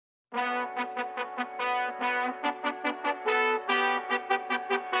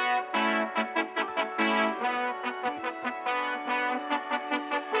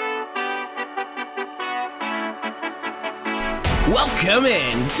Welcome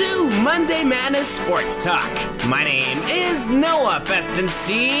in to Monday Madness Sports Talk. My name is Noah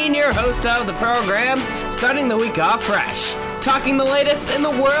Festenstein, your host of the program, starting the week off fresh, talking the latest in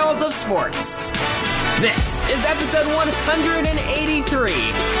the world of sports. This is episode 183,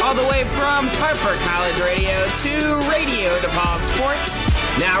 all the way from Harper College Radio to Radio DePaul Sports,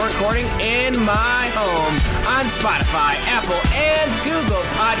 now recording in my home on Spotify, Apple, and Google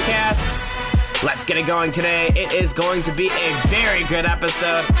Podcasts. Let's get it going today. It is going to be a very good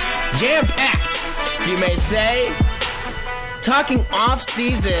episode, jam-packed, you may say. Talking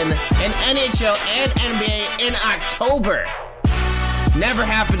off-season in NHL and NBA in October. Never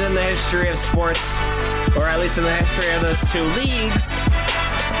happened in the history of sports, or at least in the history of those two leagues.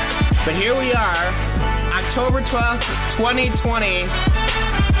 But here we are, October 12th, 2020.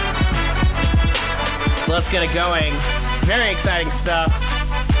 So let's get it going. Very exciting stuff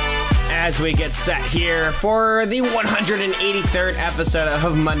as we get set here for the 183rd episode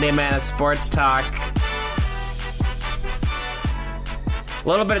of Monday Madness Sports Talk. A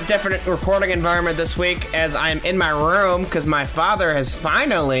little bit of different recording environment this week as I'm in my room because my father has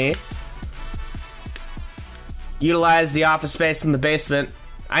finally utilized the office space in the basement.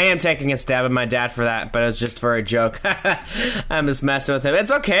 I am taking a stab at my dad for that, but it was just for a joke. I'm just messing with him.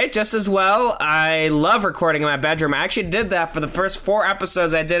 It's okay, just as well. I love recording in my bedroom. I actually did that for the first 4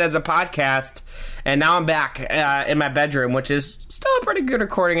 episodes I did as a podcast, and now I'm back in my bedroom, which is still a pretty good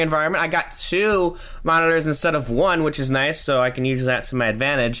recording environment. I got 2 monitors instead of 1, which is nice, so I can use that to my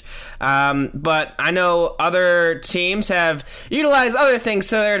advantage. But I know other teams have utilized other things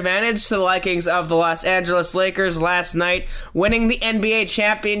to their advantage, to the likings of the Los Angeles Lakers last night, winning the NBA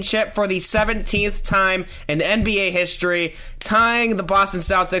championship for the 17th time in NBA history, tying the Boston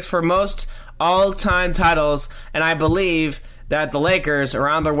Celtics for most all-time titles, and I believe that the Lakers are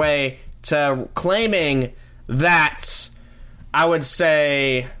on their way to claiming that, I would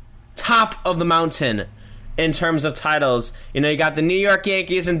say, top of the mountain in terms of titles. You know, you got the New York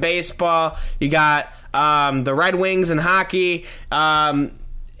Yankees in baseball, you got the Red Wings in hockey. There's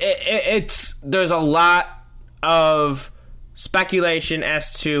a lot of speculation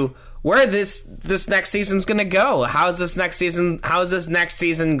as to where this next season's going to go. How is this next season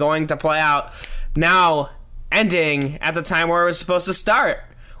going to play out now, ending at the time where it was supposed to start,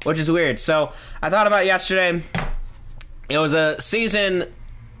 which is weird. So I thought about yesterday. It was a season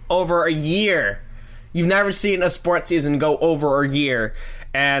over a year. You've never seen a sports season go over a year,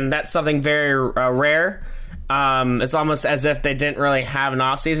 and that's something very rare. It's almost as if they didn't really have an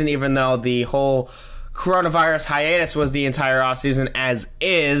offseason, even though the whole coronavirus hiatus was the entire offseason as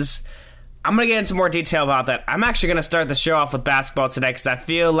is. I'm going to get into more detail about that. I'm actually going to start the show off with basketball today because I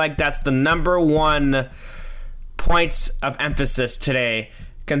feel like that's the number one point of emphasis today,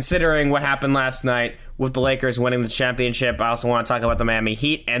 considering what happened last night with the Lakers winning the championship. I also want to talk about the Miami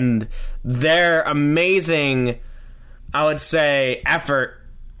Heat and their amazing, I would say, effort,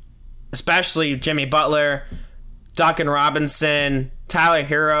 especially Jimmy Butler, Duncan Robinson, Tyler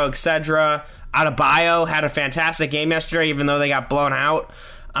Hero, etc. Adebayo had a fantastic game yesterday, even though they got blown out.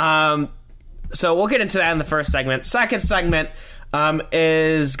 So we'll get into that in the first segment. Second segment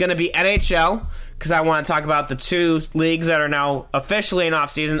is going to be NHL, because I want to talk about the 2 leagues that are now officially in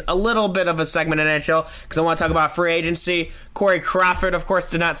off-season. A little bit of a segment in NHL, because I want to talk about free agency. Corey Crawford, of course,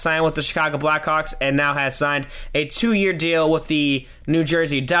 did not sign with the Chicago Blackhawks and now has signed a 2-year deal with the New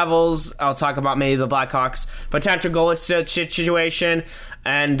Jersey Devils. I'll talk about maybe the Blackhawks' potential goalie situation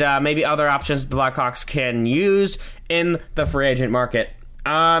and maybe other options the Blackhawks can use in the free agent market.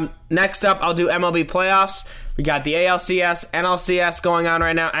 Next up, I'll do MLB playoffs. We got the ALCS, NLCS going on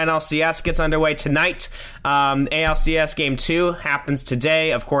right now. NLCS gets underway tonight. ALCS Game 2 happens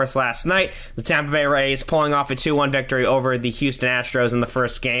today, of course, last night. The Tampa Bay Rays pulling off a 2-1 victory over the Houston Astros in the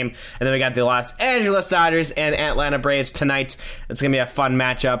first game. And then we got the Los Angeles Dodgers and Atlanta Braves tonight. It's going to be a fun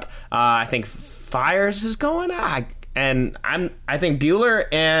matchup. I think Fires is going on. And I think Buehler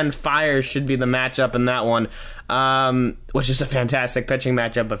and Fires should be the matchup in that one, which is a fantastic pitching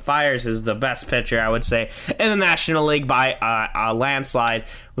matchup. But Fires is the best pitcher, I would say, in the National League by a landslide,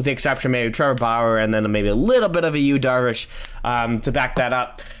 with the exception maybe Trevor Bauer and then maybe a little bit of a Yu Darvish to back that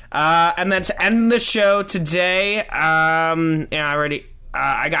up. And then to end the show today, I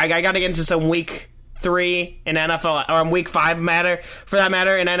got to get into some Week 3 in NFL, or Week 5 for that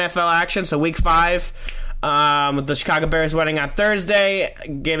matter, in NFL action. So Week 5. With the Chicago Bears winning on Thursday.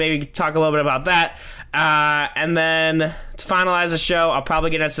 Maybe talk a little bit about that. And then to finalize the show, I'll probably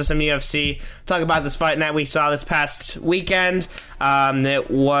get into some UFC. Talk about this fight night we saw this past weekend.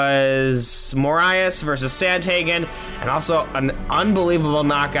 It was Moraes versus Sandhagen, and also an unbelievable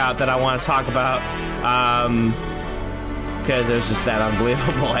knockout that I want to talk about. because it was just that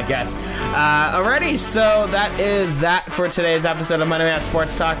unbelievable, I guess. Alrighty, so that is that for today's episode of Monday Night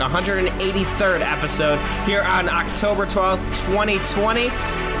Sports Talk, 183rd episode here on October 12th, 2020.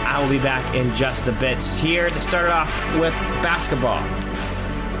 I will be back in just a bit here to start it off with basketball.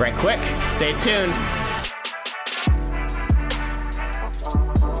 Right quick, stay tuned.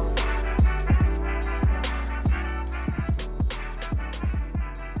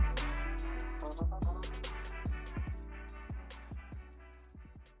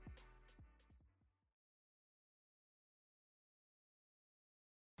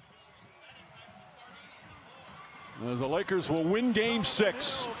 As the Lakers will win Game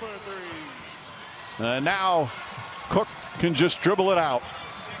 6. Now Cook can just dribble it out.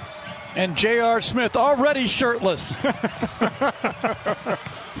 And J.R. Smith already shirtless.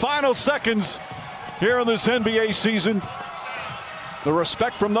 Final seconds here in this NBA season. The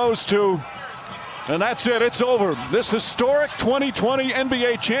respect from those two. And that's it. It's over. This historic 2020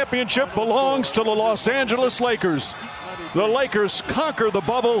 NBA championship belongs to the Los Angeles Lakers. The Lakers conquer the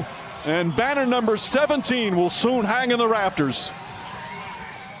bubble. And banner number 17 will soon hang in the rafters.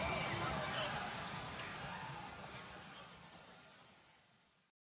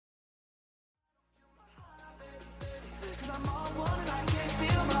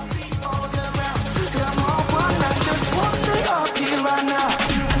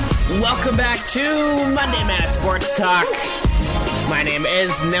 Welcome back to Monday Night Sports Talk. My name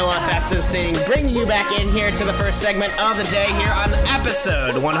is Noah Festus, bringing you back in here to the first segment of the day here on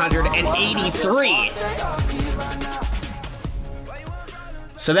episode 183.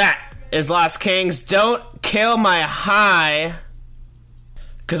 So that is Lost Kings. Don't kill my high,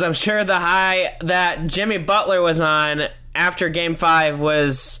 because I'm sure the high that Jimmy Butler was on after Game 5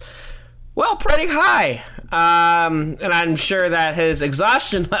 was, well, pretty high. And I'm sure that his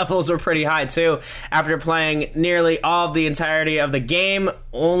exhaustion levels were pretty high too after playing nearly all of the entirety of the game.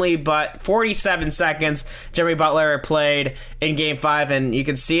 Only but 47 seconds Jimmy Butler played in Game 5, and you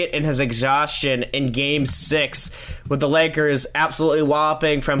can see it in his exhaustion in Game 6 with the Lakers absolutely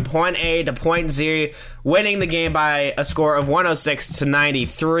walloping from point A to point Z, winning the game by a score of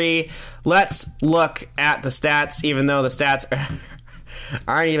 106-93. Let's look at the stats, even though the stats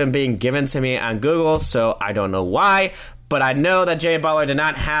aren't even being given to me on Google, so I don't know why. But I know that Jay Butler did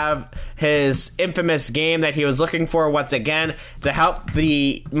not have his infamous game that he was looking for once again to help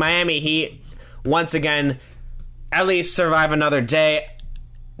the Miami Heat once again at least survive another day.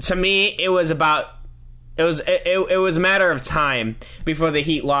 To me, it was a matter of time before the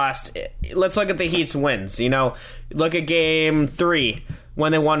Heat lost. Let's look at the Heat's wins. Look at Game 3.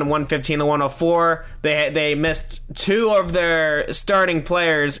 When they won 115-104, they missed two of their starting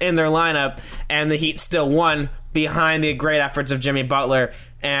players in their lineup, and the Heat still won behind the great efforts of Jimmy Butler.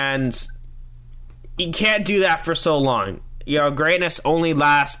 And you can't do that for so long. Greatness only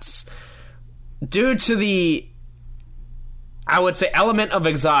lasts due to the, I would say, element of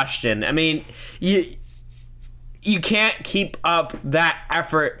exhaustion. I mean, you can't keep up that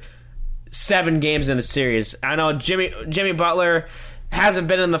effort 7 games in a series. I know Jimmy Butler hasn't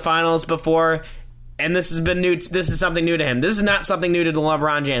been in the finals before, and this has been new. This is something new to him. This is not something new to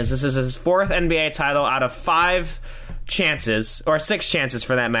LeBron James. This is his 4th NBA title out of 5 chances, or 6 chances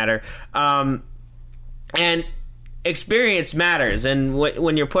for that matter. And experience matters, and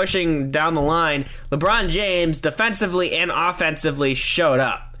when you're pushing down the line, LeBron James defensively and offensively showed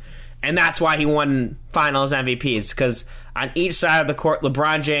up, and that's why he won Finals MVPs, because on each side of the court,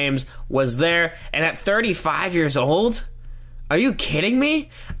 LeBron James was there, and at 35 years old. Are you kidding me?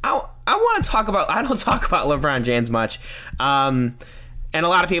 I want to talk about. I don't talk about LeBron James much, and a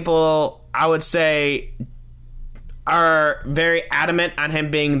lot of people, I would say, are very adamant on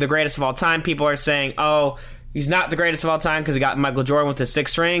him being the greatest of all time. People are saying, "Oh, he's not the greatest of all time because he got Michael Jordan with his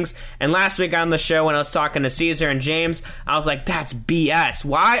 6 rings." And last week on the show, when I was talking to Caesar and James, I was like, "That's BS.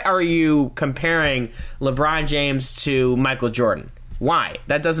 Why are you comparing LeBron James to Michael Jordan? Why?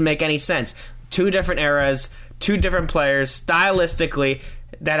 That doesn't make any sense. 2 different eras." 2 different players, stylistically,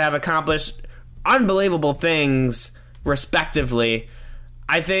 that have accomplished unbelievable things, respectively.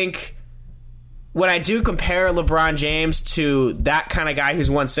 I think when I do compare LeBron James to that kind of guy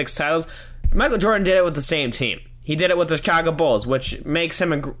who's won 6 titles, Michael Jordan did it with the same team. He did it with the Chicago Bulls, which makes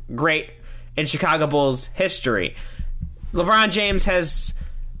him great in Chicago Bulls history. LeBron James has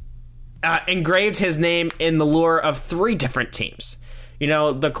engraved his name in the lure of 3 different teams.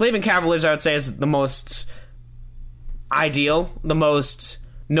 The Cleveland Cavaliers, I would say, is the most ideal, the most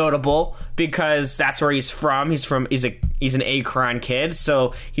notable, because that's where he's from. He's an Akron kid,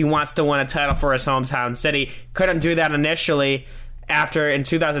 so he wants to win a title for his hometown city. Couldn't do that initially, after in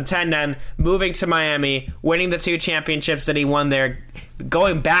 2010, then moving to Miami, winning the 2 championships that he won there,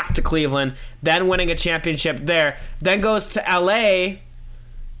 going back to Cleveland, then winning a championship there, then goes to LA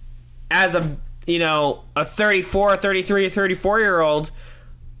as a 34, 33, 34-year-old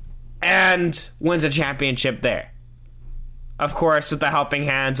and wins a championship there. Of course, with the helping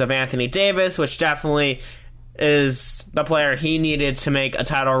hands of Anthony Davis, which definitely is the player he needed to make a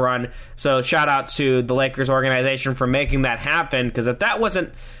title run. So shout out to the Lakers organization for making that happen, because if that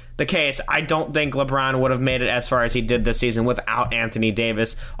wasn't the case, I don't think LeBron would have made it as far as he did this season without Anthony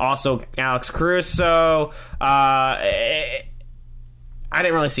Davis. Also, Alex Caruso. I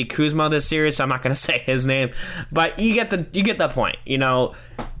didn't really see Kuzma this series, so I'm not going to say his name, but you get the point.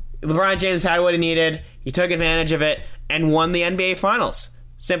 LeBron James had what he needed. He took advantage of it and won the NBA Finals.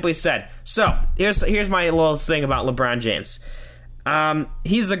 Simply said. So, here's my little thing about LeBron James.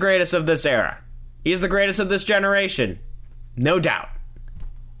 He's the greatest of this era. He's the greatest of this generation. No doubt.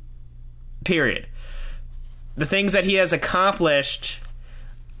 Period. The things that he has accomplished,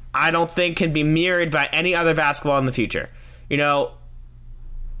 I don't think can be mirrored by any other basketball in the future.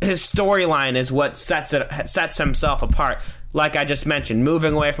 His storyline is what sets himself apart. Like I just mentioned,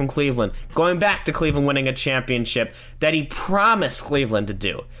 moving away from Cleveland, going back to Cleveland, winning a championship that he promised Cleveland to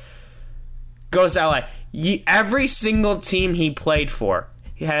do. Goes to LA. Every single team he played for,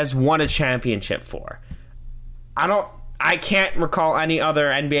 he has won a championship for. I can't recall any other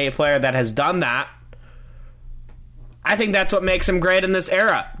NBA player that has done that. I think that's what makes him great in this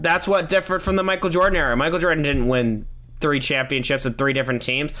era. That's what differed from the Michael Jordan era. Michael Jordan didn't win 3 championships with 3 different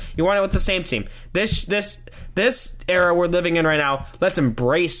teams. You won it with the same team. This era we're living in right now, let's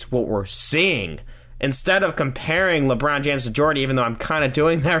embrace what we're seeing. Instead of comparing LeBron James to Jordan, even though I'm kind of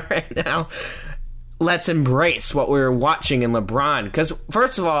doing that right now, let's embrace what we're watching in LeBron. Because,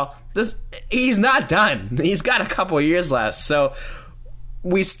 first of all, he's not done. He's got a couple of years left. So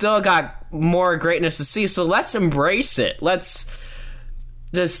we still got more greatness to see. So let's embrace it. Let's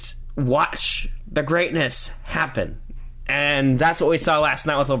just watch the greatness happen. And that's what we saw last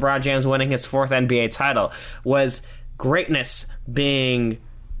night with LeBron James winning his 4th NBA title, was greatness being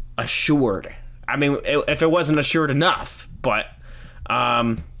assured. I mean, if it wasn't assured enough, but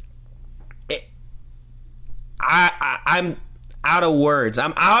I'm out of words.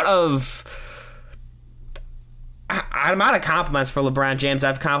 I'm out of compliments for LeBron James.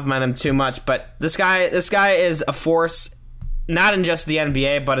 I've complimented him too much, but this guy is a force, not in just the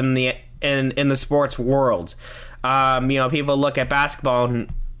NBA, but in the sports world. People look at basketball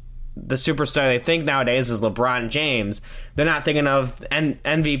and the superstar they think nowadays is LeBron James. They're not thinking of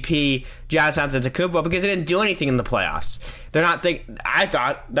MVP Giannis Antetokounmpo because he didn't do anything in the playoffs. I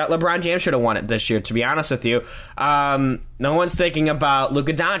thought that LeBron James should have won it this year, to be honest with you. No one's thinking about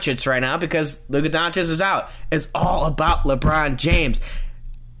Luka Doncic right now because Luka Doncic is out. It's all about LeBron James.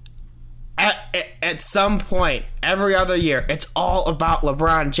 At some point, every other year, it's all about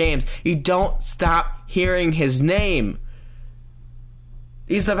LeBron James. You don't stop hearing his name.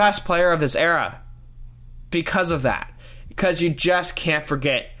 He's the best player of this era because of that. Because you just can't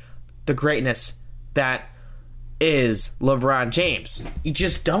forget the greatness that is LeBron James. You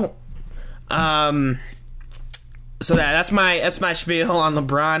just don't. So that's my spiel on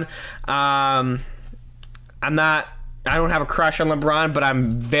LeBron. I don't have a crush on LeBron, but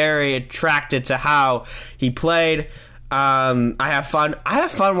I'm very attracted to how he played. I have fun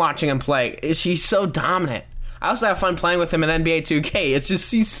watching him play. He's so dominant. I also have fun playing with him in NBA 2K. It's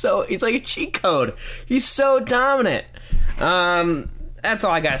just he's like a cheat code. He's so dominant. That's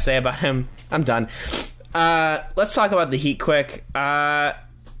all I gotta say about him. I'm done. Let's talk about the Heat quick. I'm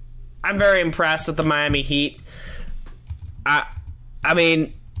very impressed with the Miami Heat. I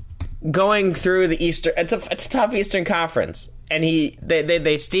mean, going through the Eastern, it's a tough Eastern Conference, and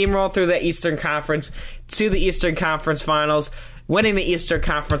they steamroll through the Eastern Conference to the Eastern Conference Finals, winning the Eastern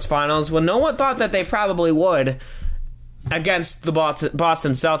Conference Finals when no one thought that they probably would against the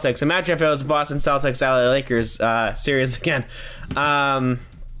Boston Celtics. Imagine if it was Boston Celtics LA Lakers series again.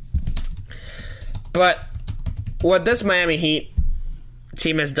 But what this Miami Heat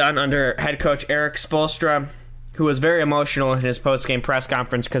team has done under head coach Erik Spoelstra, who was very emotional in his post-game press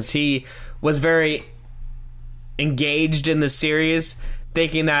conference because he was very engaged in the series,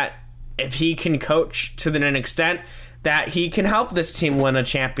 thinking that if he can coach to an extent, that he can help this team win a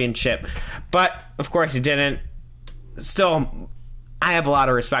championship. But, of course, he didn't. Still, I have a lot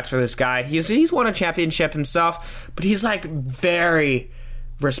of respect for this guy. He's won a championship himself, but he's, very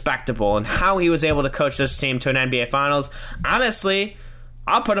respectable in how he was able to coach this team to an NBA Finals. Honestly,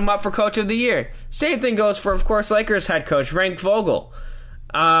 I'll put him up for Coach of the Year. Same thing goes for, of course, Lakers head coach Frank Vogel,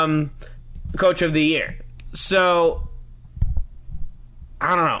 Coach of the Year. So,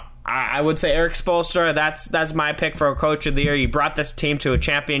 I don't know. I would say Eric Spoelstra. That's my pick for a coach of the year. He brought this team to a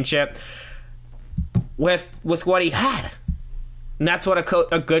championship with what he had, and that's what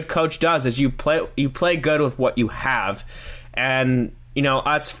a good coach does. Is you play good with what you have, and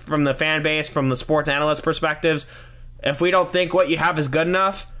us from the fan base, from the sports analyst perspectives, if we don't think what you have is good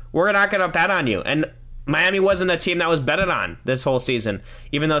enough, we're not going to bet on you. And Miami wasn't a team that was betted on this whole season,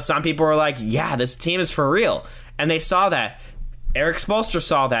 even though some people were like, "Yeah, this team is for real," and they saw that. Eric Spoelstra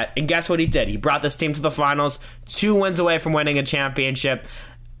saw that, and guess what he did? He brought this team to the finals, 2 wins away from winning a championship,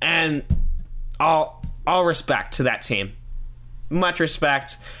 and all respect to that team. Much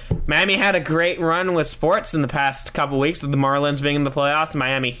respect. Miami had a great run with sports in the past couple weeks, with the Marlins being in the playoffs,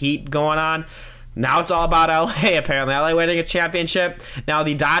 Miami Heat going on. Now it's all about LA, apparently. LA winning a championship. Now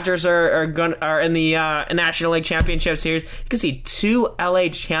the Dodgers are in the National League Championship Series. You can see 2 LA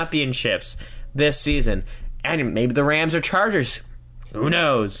championships this season. And maybe the Rams or Chargers. Who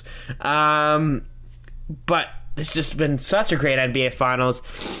knows? But it's just been such a great NBA Finals.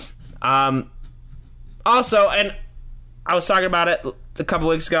 Also, and I was talking about it a couple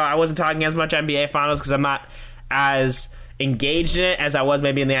weeks ago, I wasn't talking as much NBA Finals because I'm not as engaged in it as I was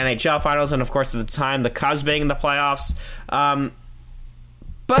maybe in the NHL Finals, and of course at the time, the Cubs being in the playoffs.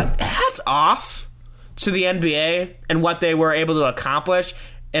 But hats off to the NBA and what they were able to accomplish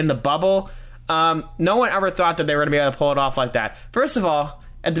in the bubble. No one ever thought that they were going to be able to pull it off like that. First of all,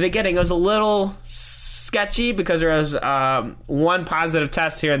 at the beginning, it was a little sketchy because there was one positive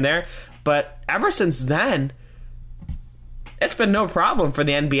test here and there. But ever since then, it's been no problem for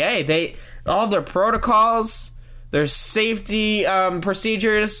the NBA. All of their protocols, their safety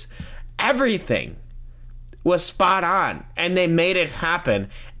procedures, everything was spot on. And they made it happen.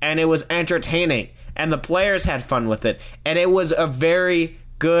 And it was entertaining. And the players had fun with it. And it was a very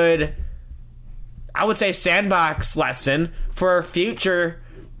good, I would say, sandbox lesson for future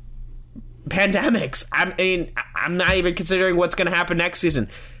pandemics. I mean, I'm not even considering what's going to happen next season.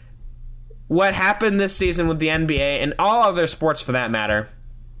 What happened this season with the NBA and all other sports for that matter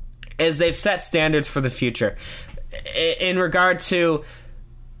is they've set standards for the future in regard to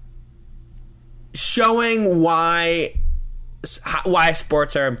showing why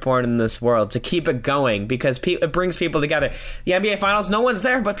sports are important in this world, to keep it going, because it brings people together. The NBA Finals, no one's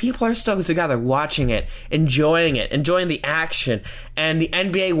there, but people are still together watching it, enjoying the action. And the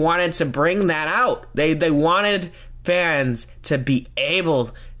NBA wanted to bring that out. They wanted fans to be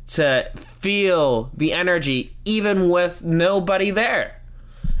able to feel the energy even with nobody there.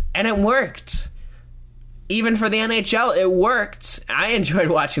 And it worked. Even for the NHL, it worked. I enjoyed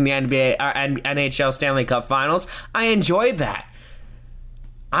watching the NHL Stanley Cup Finals. I enjoyed that.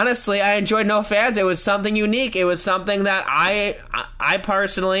 Honestly, I enjoyed no fans. It was something unique. It was something that I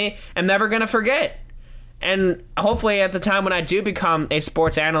personally am never going to forget. And hopefully at the time when I do become a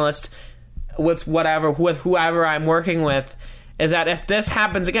sports analyst with whoever I'm working with, is that if this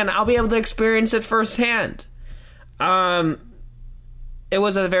happens again, I'll be able to experience it firsthand. It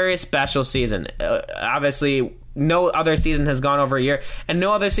was a very special season. Obviously, no other season has gone over a year, and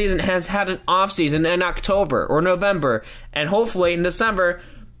no other season has had an off season in October or November. And hopefully in December,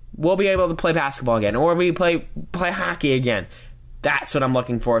 we'll be able to play basketball again, or we play hockey again. That's what I'm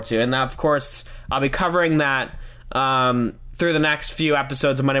looking forward to. And of course, I'll be covering that through the next few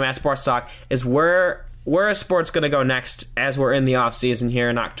episodes of Monday Night Sports Talk. Is where is sports going to go next as we're in the off season here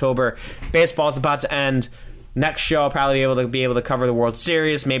in October. Baseball's about to end. Next show, I'll probably be able to cover the World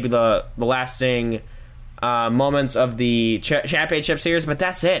Series, maybe the lasting moments of the championship series, but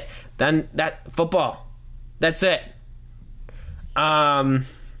that's it. Then football. That's it.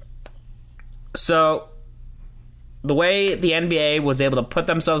 So the way the NBA was able to put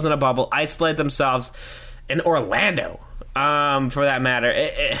themselves in a bubble, isolate themselves in Orlando, for that matter,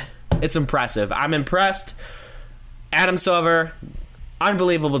 it's impressive. I'm impressed. Adam Silver,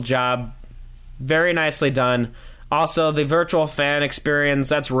 unbelievable job. Very nicely done. Also, the virtual fan experience,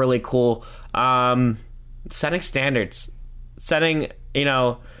 that's really cool. Setting standards. Setting,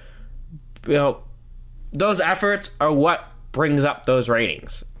 those efforts are what brings up those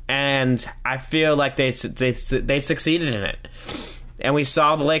ratings. And I feel like they succeeded in it. And we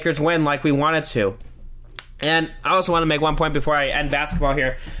saw the Lakers win like we wanted to. And I also want to make one point before I end basketball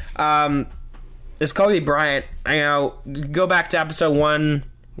here. This Kobe Bryant, go back to episode 1.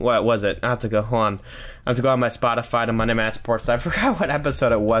 What was it? I have to go on my Spotify to Monday Night Sports. I forgot what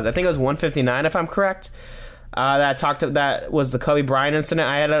episode it was. I think it was 159, if I'm correct. That was the Kobe Bryant incident.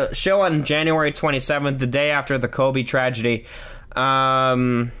 I had a show on January 27th, the day after the Kobe tragedy.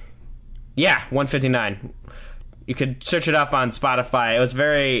 159. You could search it up on Spotify. It was a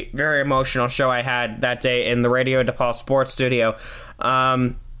very, very emotional show I had that day in the Radio DePaul Sports Studio.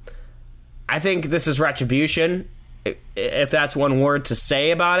 I think this is retribution, if that's one word to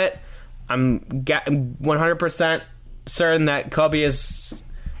say about it. I'm 100% certain that Kobe is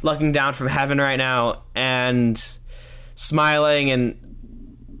looking down from heaven right now and smiling, and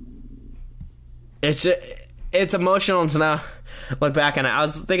it's emotional to now look back on it. I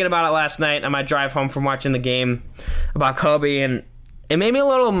was thinking about it last night on my drive home from watching the game about Kobe, and it made me a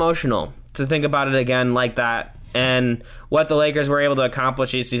little emotional to think about it again like that and what the Lakers were able to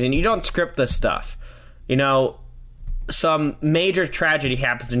accomplish this season. You don't script this stuff. You know, some major tragedy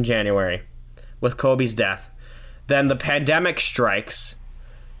happens in January with Kobe's death. Then the pandemic strikes.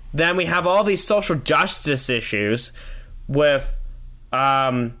 Then we have all these social justice issues with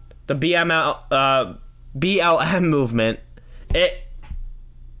the BLM movement.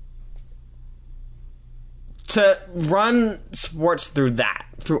 To run sports through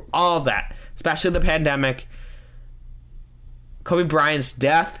all of that, especially the pandemic. Kobe Bryant's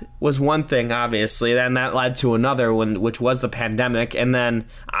death was one thing, obviously. Then that led to another one, which was the pandemic. And then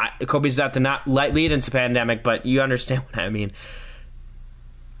Kobe's death did not lead into the pandemic, but you understand what I mean.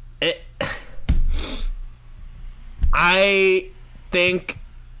 I think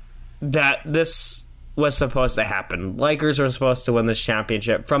that this was supposed to happen. Lakers were supposed to win this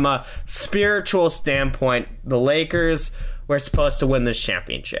championship. From a spiritual standpoint, the Lakers were supposed to win this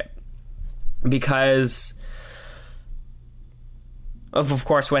championship. Because of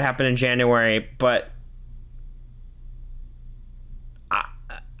course, what happened in January. But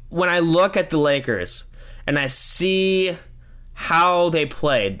when I look at the Lakers and I see how they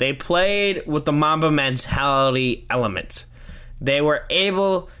played with the Mamba mentality element. They were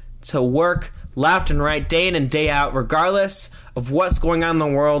able to work left and right, day in and day out, regardless of what's going on in the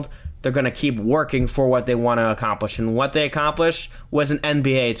world. They're going to keep working for what they want to accomplish. And what they accomplished was an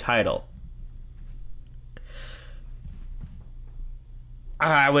NBA title.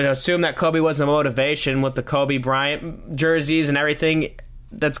 I would assume that Kobe was a motivation with the Kobe Bryant jerseys and everything.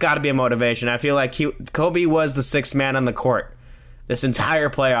 That's got to be a motivation. I feel like Kobe was the sixth man on the court this entire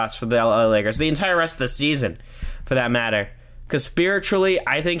playoffs for the LA Lakers, the entire rest of the season, for that matter. Because spiritually,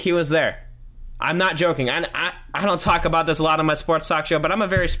 I think he was there. I'm not joking. I don't talk about this a lot on my sports talk show, but I'm a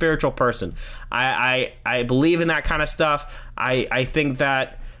very spiritual person. I believe in that kind of stuff. I think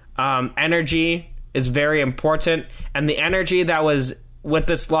that energy is very important, and the energy that was with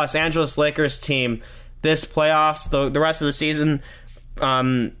this Los Angeles Lakers team, this playoffs, the rest of the season,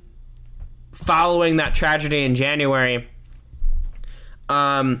 following that tragedy in January,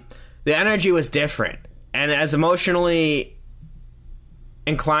 the energy was different. And as emotionally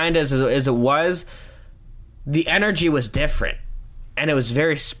inclined as it was, the energy was different. And it was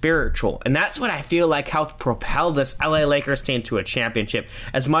very spiritual. And that's what I feel like helped propel this LA Lakers team to a championship.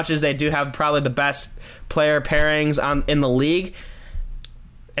 As much as they do have probably the best player pairings in the league,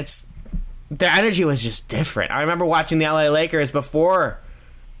 their energy was just different. I remember watching the LA Lakers before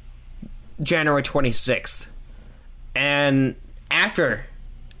January 26th. And after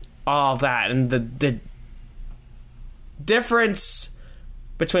all of that, and the difference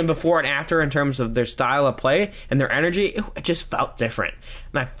between before and after in terms of their style of play and their energy, it just felt different.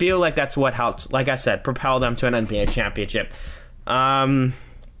 And I feel like that's what helped, like I said, propel them to an NBA championship. But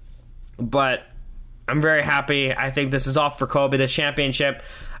I'm very happy. I think this is all for Kobe, the championship.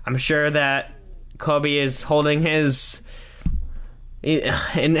 I'm sure that Kobe is holding his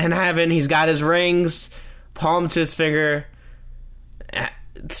in heaven. He's got his rings, palm to his finger,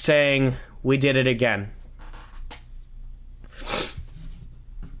 saying, "We did it again."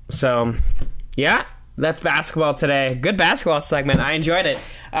 So, yeah, that's basketball today. Good basketball segment. I enjoyed it.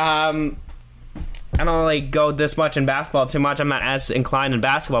 I don't really go this much in basketball too much. I'm not as inclined in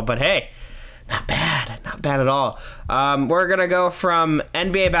basketball, but hey, not bad at all. We're going to go from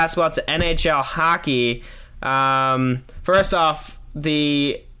NBA basketball to NHL hockey. First off,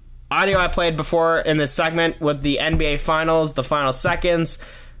 the audio I played before in this segment with the NBA Finals, the final seconds.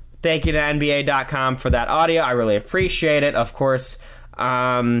 Thank you to NBA.com for that audio. I really appreciate it, of course.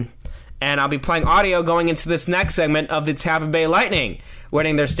 And I'll be playing audio going into this next segment of the Tampa Bay Lightning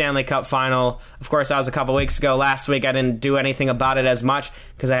winning their Stanley Cup final. Of course, that was a couple weeks ago. Last week, I didn't do anything about it as much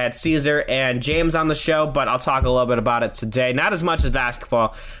because I had Caesar and James on the show, but I'll talk a little bit about it today. Not as much as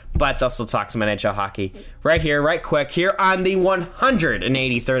basketball, but also talk some NHL hockey right here, right quick, here on the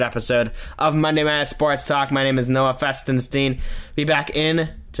 183rd episode of Monday Night Sports Talk. My name is Noah Festenstein. Be back in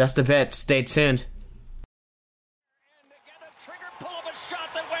just a bit. Stay tuned.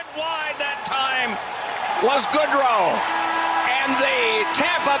 Was Goodrow, and the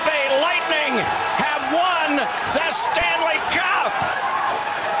Tampa Bay Lightning have won that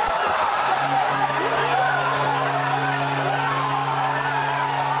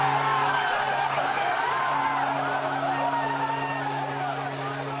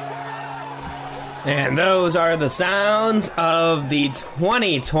And those are the sounds of the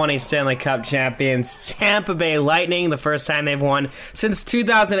 2020 Stanley Cup champions, Tampa Bay Lightning, the first time they've won since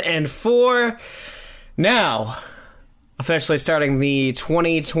 2004. Now, officially starting the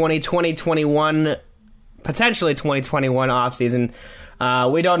 2020-2021, potentially 2021 offseason.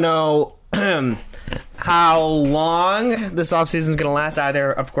 We don't know how long this offseason is going to last,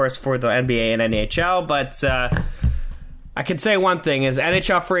 either, of course, for the NBA and NHL, but I can say one thing is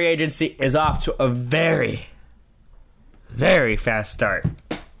NHL free agency is off to a very, very fast start.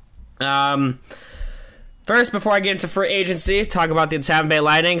 First, before I get into free agency, talk about the Tampa Bay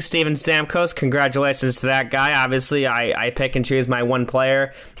Lightning. Steven Stamkos, congratulations to that guy. Obviously, I pick and choose my one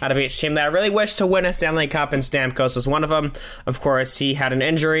player out of each team that I really wish to win a Stanley Cup, and Stamkos was one of them. Of course, he had an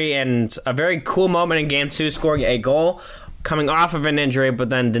injury and a very cool moment in Game 2, scoring a goal coming off of an injury, but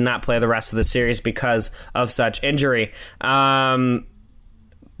then did not play the rest of the series because of such injury. But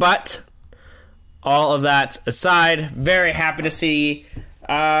all of that aside, very happy to see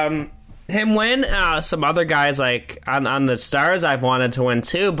him win. Some other guys like on the Stars I've wanted to win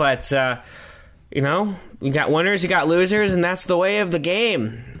too, but you got winners, you got losers, and that's the way of the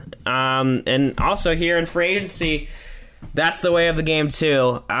game. And also here in free agency, that's the way of the game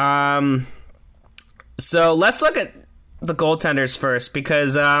too. So let's look at the goaltenders first,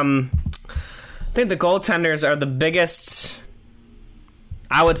 because I think the goaltenders are the biggest,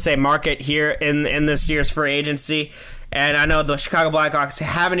 I would say, market here in this year's free agency. And I know the Chicago Blackhawks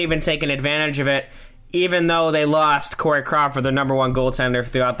haven't even taken advantage of it, even though they lost Corey Crawford, their number one goaltender,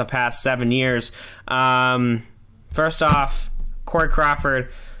 throughout the past 7 years. First off, Corey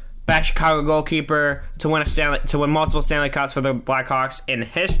Crawford, best Chicago goalkeeper to win multiple Stanley Cups for the Blackhawks in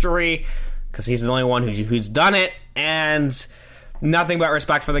history, because he's the only one who's done it, and nothing but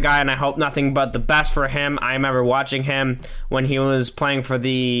respect for the guy, and I hope nothing but the best for him. I remember watching him when he was playing for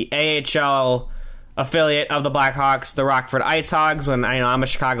the AHL affiliate of the Blackhawks, the Rockford Ice Hogs, when I'm a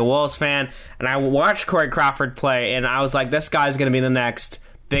Chicago Wolves fan, and I watched Corey Crawford play, and I was like, this guy's going to be the next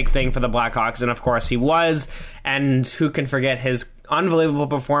big thing for the Blackhawks, and of course he was, and who can forget his unbelievable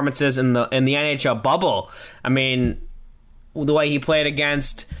performances in the NHL bubble. I mean, the way he played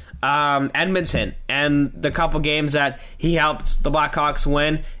against Edmonton, and the couple games that he helped the Blackhawks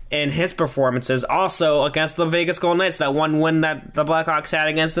win in his performances, also against the Vegas Golden Knights, that one win that the Blackhawks had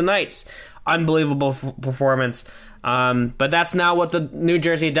against the Knights. Unbelievable performance. But that's not what the New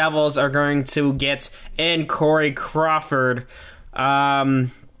Jersey Devils are going to get in Corey Crawford.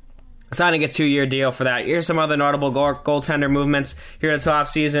 Signing a 2-year deal for that. Here's some other notable goaltender movements here this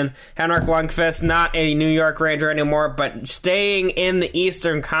offseason. Henrik Lundqvist, not a New York Ranger anymore, but staying in the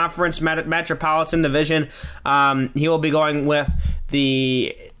Eastern Conference Metropolitan Division. He will be going with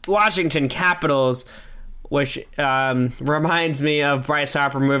the Washington Capitals, which reminds me of Bryce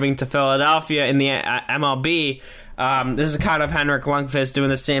Harper moving to Philadelphia in the MLB. This is kind of Henrik Lundqvist doing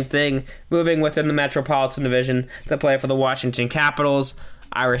the same thing, moving within the Metropolitan Division to play for the Washington Capitals.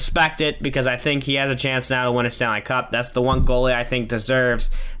 I respect it because I think he has a chance now to win a Stanley Cup. That's the one goalie I think deserves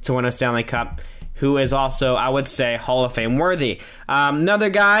to win a Stanley Cup, who is also, I would say, Hall of Fame worthy. Another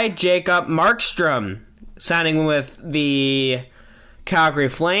guy, Jacob Markstrom, signing with the Calgary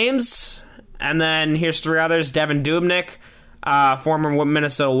Flames. And then here's 3 others. Devin Dubnyk, former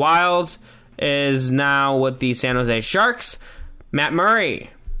Minnesota Wild, is now with the San Jose Sharks. Matt Murray,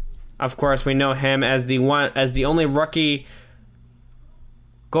 of course, we know him as the only rookie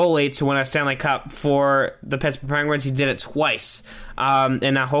goalie to win a Stanley Cup for the Pittsburgh Penguins. He did it twice. And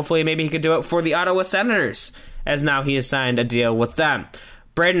now hopefully maybe he could do it for the Ottawa Senators, as now he has signed a deal with them.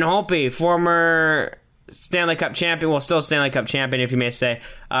 Braden Holtby, former Stanley Cup champion, well, still Stanley Cup champion, if you may say,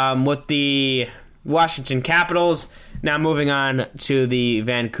 with the Washington Capitals. Now moving on to the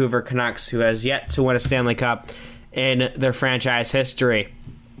Vancouver Canucks, who has yet to win a Stanley Cup in their franchise history.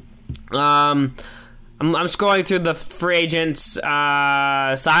 I'm just going through the free agents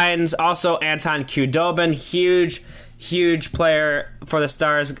signs. Also, Anton Khudobin, huge player for the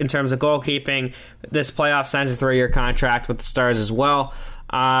Stars in terms of goalkeeping. This playoff signs a 3-year contract with the Stars as well.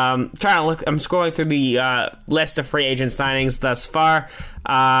 I'm scrolling through the list of free agent signings thus far,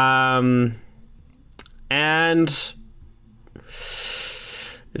 and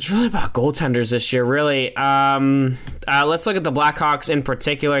it's really about goaltenders this year. Really, let's look at the Blackhawks in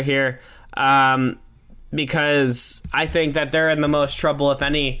particular here. Because I think that they're in the most trouble, if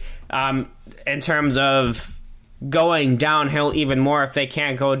any, in terms of going downhill even more, if they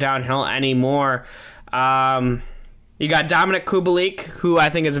can't go downhill anymore. You got Dominic Kubalik, who I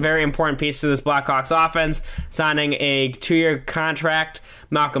think is a very important piece to this Blackhawks offense, signing a 2-year contract.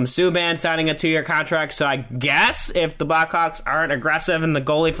 Malcolm Subban signing a 2-year contract. So I guess if the Blackhawks aren't aggressive in the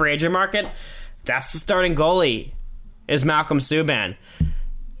goalie free agent market, that's the starting goalie, is Malcolm Subban.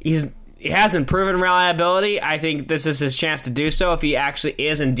 He hasn't proven reliability. I think this is his chance to do so if he actually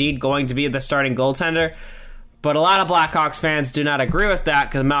is indeed going to be the starting goaltender. But a lot of Blackhawks fans do not agree with that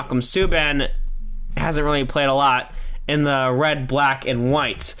because Malcolm Subban hasn't really played a lot in the red, black, and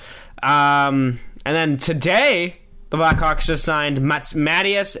white. And then today, the Blackhawks just signed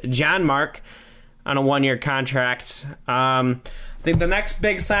Matthias Janmark on a 1-year contract. I think the next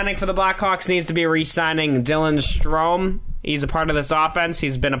big signing for the Blackhawks needs to be re-signing Dylan Strome. He's a part of this offense.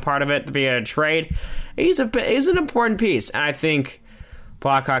 He's been a part of it via trade. He's an important piece, and I think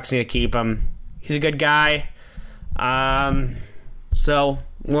Blackhawks need to keep him. He's a good guy. So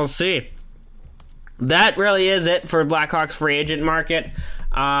we'll see. That really is it for Blackhawks free agent market.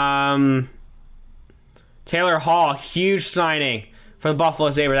 Taylor Hall, huge signing for the Buffalo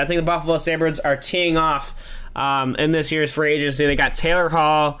Sabres. I think the Buffalo Sabres are teeing off in this year's free agency. They got Taylor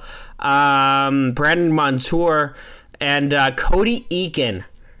Hall, Brandon Montour, and Cody Eakin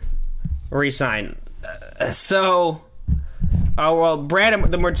re-sign.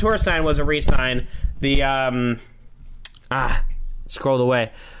 Brandon, the Montour sign was a re-sign. The scrolled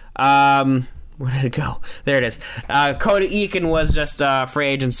away. Where did it go? There it is. Cody Eakin was just a free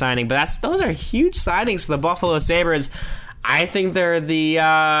agent signing, but those are huge signings for the Buffalo Sabres. I think they're the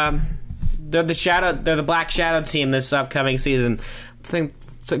Black Shadow team this upcoming season. I think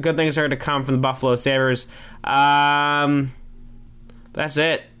good things are to come from the Buffalo Sabres. That's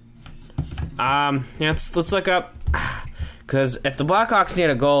it. Let's look up, because if the Blackhawks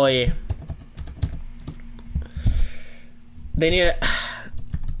need a goalie, they need a.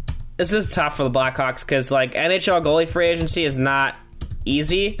 This is tough for the Blackhawks because NHL goalie free agency is not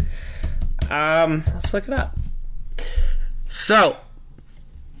easy. Let's look it up. So,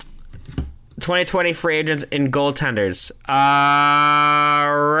 2020 free agents and goaltenders.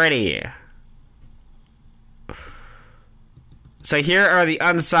 Ready. So here are the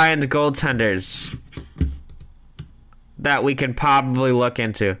unsigned goaltenders that we can probably look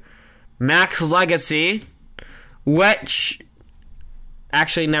into. Max Legacy, which...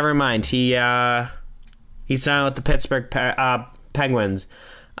 Actually, never mind. He signed with the Pittsburgh Penguins.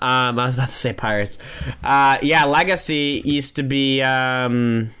 I was about to say Pirates. Legacy used to be...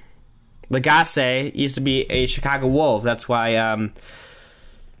 Legace used to be a Chicago Wolf. That's why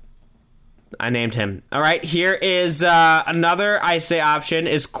I named him. All right, here is another I say option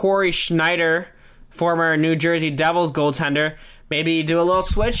is Corey Schneider, former New Jersey Devils goaltender. Maybe you do a little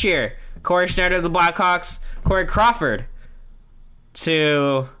switch here. Corey Schneider of the Blackhawks, Corey Crawford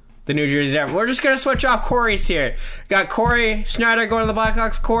to the New Jersey Devils. We're just going to switch off Corey's here. Got Corey Schneider going to the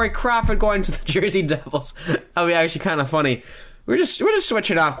Blackhawks, Corey Crawford going to the Jersey Devils. That'll be actually kind of funny. We're just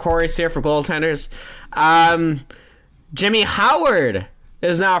switching off Corey's here for goaltenders. Jimmy Howard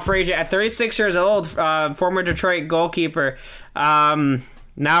is now a free agent at 36 years old, former Detroit goalkeeper.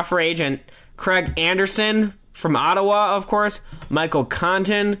 Now free agent. Craig Anderson from Ottawa, of course. Michael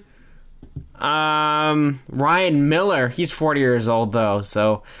Condon. Ryan Miller, he's 40 years old though,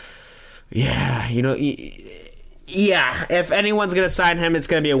 so yeah, if anyone's gonna sign him, it's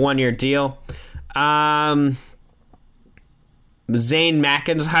gonna be a 1-year deal. Zane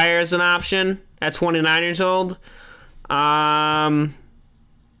McIntyre is an option at 29 years old. Other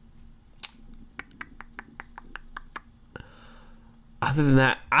than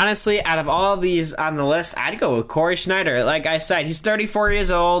that, honestly, out of all these on the list, I'd go with Corey Schneider. Like I said, he's 34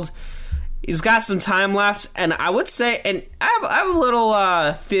 years old. He's got some time left, and I would say, and I have a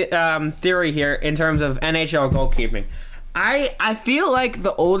little theory here in terms of NHL goalkeeping. I feel like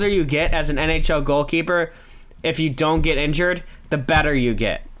the older you get as an NHL goalkeeper, if you don't get injured, the better you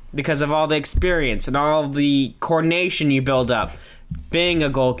get because of all the experience and all the coordination you build up being a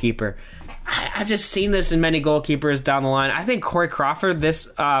goalkeeper. I've just seen this in many goalkeepers down the line. I think Corey Crawford this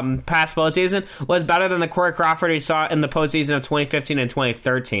past postseason was better than the Corey Crawford we saw in the postseason of 2015 and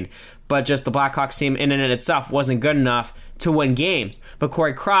 2013. But just the Blackhawks team in and of itself wasn't good enough to win games. But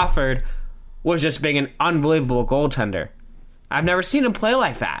Corey Crawford was just being an unbelievable goaltender. I've never seen him play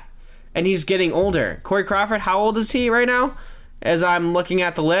like that. And he's getting older. Corey Crawford, how old is he right now? As I'm looking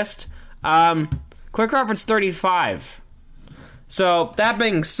at the list. Corey Crawford's 35. So, that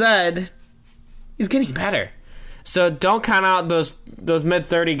being said, he's getting better. So, don't count out those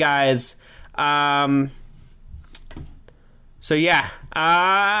mid-30 guys. So, yeah.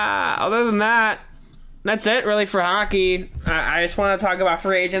 Other than that, that's it, really, for hockey. I just want to talk about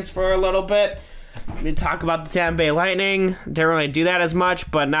free agents for a little bit. We talk about the Tampa Bay Lightning. Didn't really do that as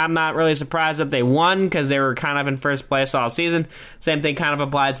much, but I'm not really surprised that they won because they were kind of in first place all season. Same thing kind of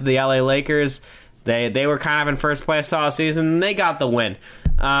applied to the LA Lakers. They were kind of in first place all season, and they got the win.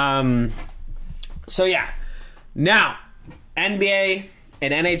 So yeah, now NBA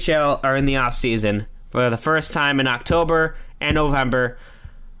and NHL are in the off season for the first time in October and November.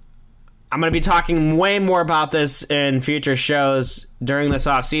 I'm going to be talking way more about this in future shows during this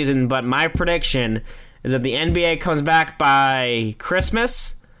off season, but my prediction is that the NBA comes back by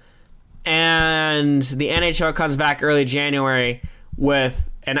Christmas and the NHL comes back early January with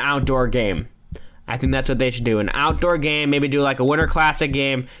an outdoor game. I think that's what they should do. An outdoor game, maybe do like a Winter Classic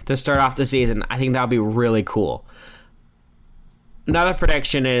game to start off the season. I think that would be really cool. Another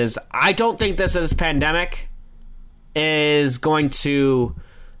prediction is I don't think this pandemic is going to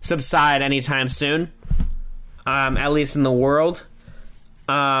subside anytime soon, at least in the world.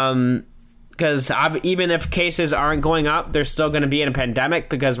 Because even if cases aren't going up, they're still going to be in a pandemic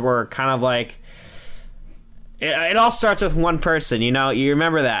because we're kind of like... It all starts with one person, you know? You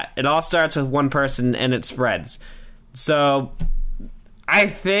remember that. It all starts with one person and it spreads. So I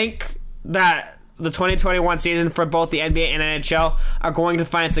think that the 2021 season for both the NBA and NHL are going to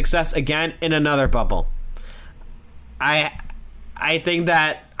find success again in another bubble. I think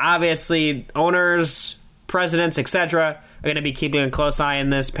that obviously owners, presidents, etc. are going to be keeping a close eye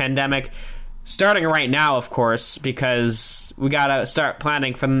on this pandemic, starting right now, of course, because we got to start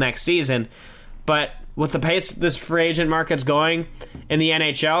planning for the next season. But with the pace this free agent market's going in the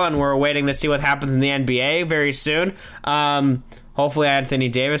NHL, and we're waiting to see what happens in the NBA very soon. Hopefully Anthony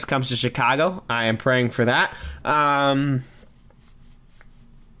Davis comes to Chicago. I am praying for that.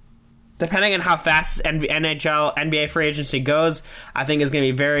 Depending on how fast NHL, NBA free agency goes, I think it's going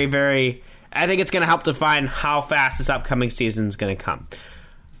to be very, very... I think it's going to help define how fast this upcoming season is going to come.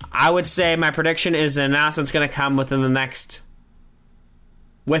 I would say my prediction is an announcement's going to come within the month.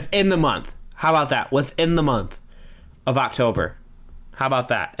 How about that? Within the month of October. How about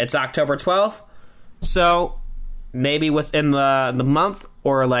that? It's October 12th, so maybe within the month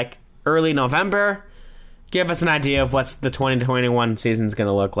or like early November, give us an idea of what the 2021 season is going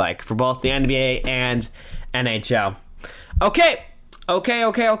to look like for both the NBA and NHL. Okay.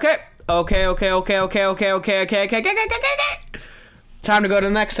 Time to go to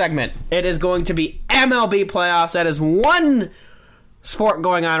the next segment. It is going to be MLB playoffs. That is one sport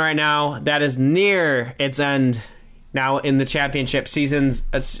going on right now that is near its end now in the championship seasons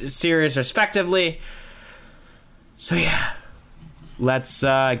series respectively. So yeah, let's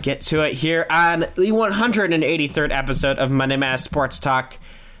get to it here on the 183rd episode of Monday Madness Sports Talk.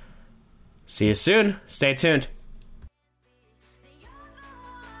 See you soon. Stay tuned.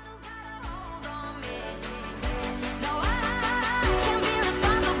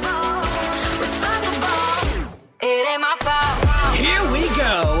 Here we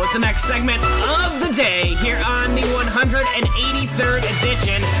go with the next segment of the day here on the 183rd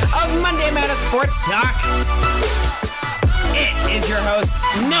edition of Monday Madness Sports Talk. It is your host,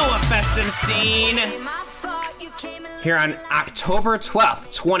 Noah Festenstein, here on October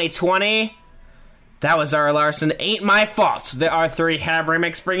 12th, 2020. That was Zara Larson, Ain't My Fault. The R3 Hab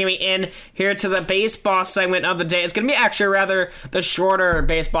remix bringing me in here to the baseball segment of the day. It's going to be actually rather the shorter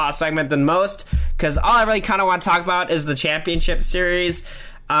baseball segment than most, because all I really kind of want to talk about is the championship series.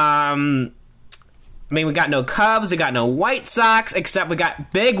 We got no Cubs, we got no White Sox, except we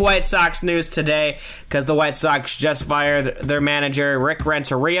got big White Sox news today because the White Sox just fired their manager, Rick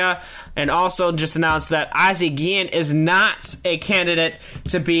Renteria, and also just announced that Ozzie Guillen is not a candidate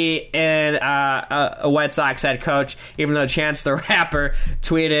to be in a White Sox head coach, even though Chance the Rapper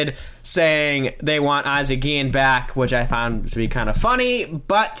tweeted saying they want Ozzie Guillen back, which I found to be kind of funny,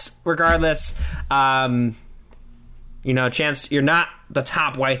 but regardless, Chance, you're not the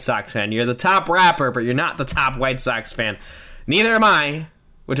top White Sox fan. You're the top rapper, but you're not the top White Sox fan. Neither am I,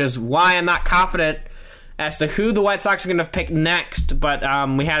 which is why I'm not confident as to who the White Sox are going to pick next. But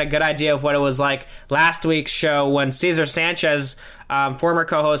we had a good idea of what it was like last week's show when Cesar Sanchez, former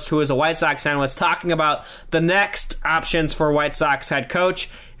co-host who is a White Sox fan, was talking about the next options for White Sox head coach.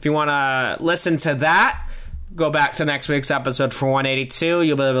 If you want to listen to that, go back to next week's episode for 182.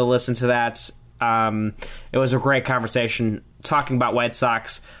 You'll be able to listen to that. It was a great conversation talking about White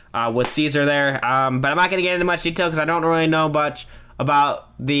Sox with Caesar there. But I'm not going to get into much detail because I don't really know much about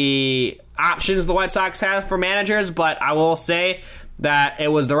the options the White Sox have for managers. But I will say that it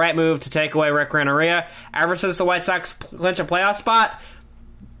was the right move to take away Rick Renteria. Ever since the White Sox clinched a playoff spot,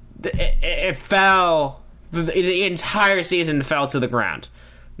 it fell. The entire season fell to the ground.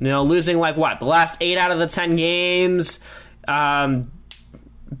 Losing the last 8 out of the 10 games.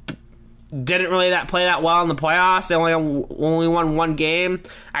 Didn't really play that well in the playoffs. They only won one game.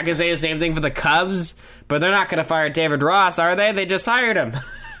 I can say the same thing for the Cubs, but they're not going to fire David Ross, are they? They just hired him.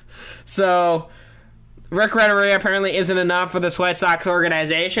 So Rick Renteria apparently isn't enough for this White Sox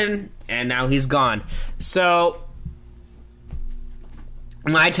organization, and now he's gone. So,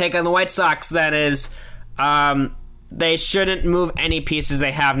 my take on the White Sox, then, is they shouldn't move any pieces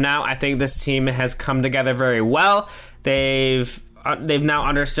they have now. I think this team has come together very well. They've now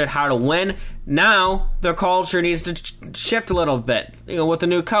understood how to win. Now, their culture needs to shift a little bit. With a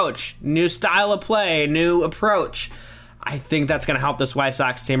new coach, new style of play, new approach. I think that's going to help this White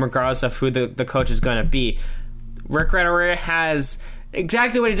Sox team regardless of who the coach is going to be. Rick Renteria has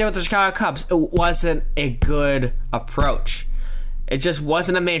exactly what he did with the Chicago Cubs. It wasn't a good approach. It just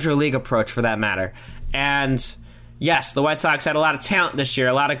wasn't a major league approach for that matter. And yes, the White Sox had a lot of talent this year.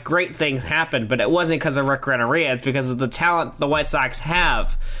 A lot of great things happened, but it wasn't because of Rick Renteria. It's because of the talent the White Sox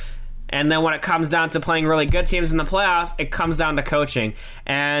have. And then when it comes down to playing really good teams in the playoffs, it comes down to coaching.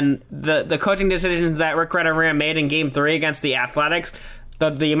 And the coaching decisions that Rick Renteria made in Game 3 against the Athletics,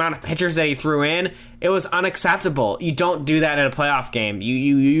 the amount of pitchers that he threw in, it was unacceptable. You don't do that in a playoff game. You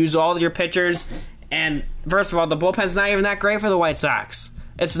use all your pitchers, and first of all, the bullpen's not even that great for the White Sox.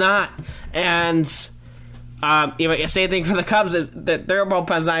 It's not. And same thing for the Cubs, is that their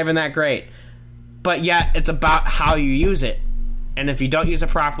bullpen's not even that great. But yet, it's about how you use it. And if you don't use it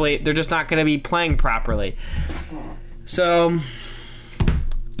properly, they're just not going to be playing properly. So,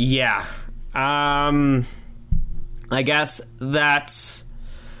 yeah. I guess that's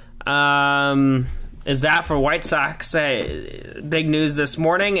is that for White Sox. Big news this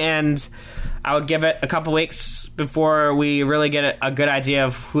morning, and I would give it a couple weeks before we really get a good idea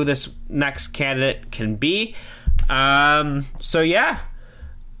of who this next candidate can be. So, yeah.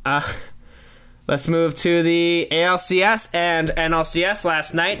 Let's move to the ALCS and NLCS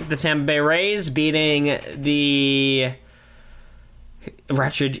last night. The Tampa Bay Rays beating the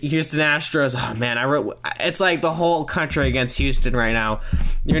wretched Houston Astros. Oh man, it's like the whole country against Houston right now.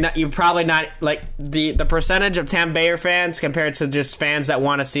 You're probably not like the percentage of Tampa Bay fans compared to just fans that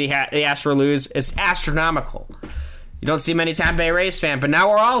want to see the Astros lose is astronomical. You don't see many Tampa Bay Rays fans, but now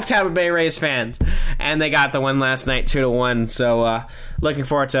we're all Tampa Bay Rays fans. And they got the win last night, 2-1. So looking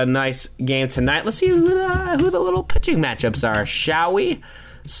forward to a nice game tonight. Let's see who the little pitching matchups are, shall we?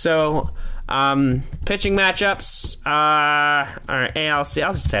 So pitching matchups. All right, ALC.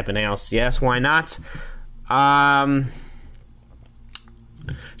 I'll just type in ALCS. Why not?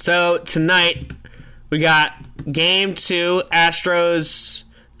 So tonight we got Game 2, Astros.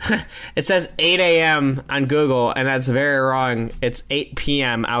 It says 8 a.m. on Google, and that's very wrong. It's 8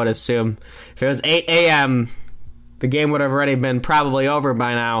 p.m., I would assume. If it was 8 a.m., the game would have already been probably over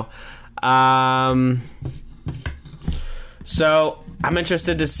by now. So I'm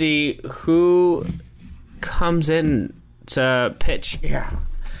interested to see who comes in to pitch. Yeah,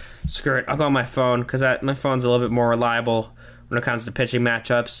 screw it. I'll go on my phone, because my phone's a little bit more reliable when it comes to pitching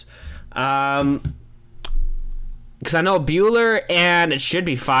matchups. Because I know Buehler and it should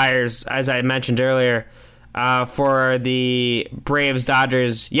be Fiers, as I mentioned earlier, for the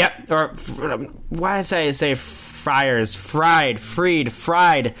Braves-Dodgers. Yep, or why did I say Fiers? Fried.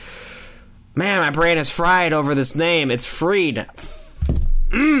 Man, my brain is fried over this name. It's Fried.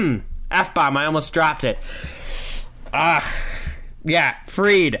 F-bomb, I almost dropped it. Yeah,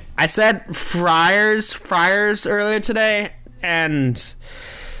 Fried. I said Friars earlier today, and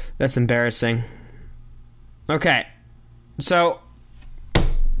that's embarrassing. Okay, so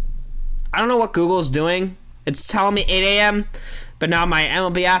I don't know what Google's doing. It's telling me 8 a.m., but now my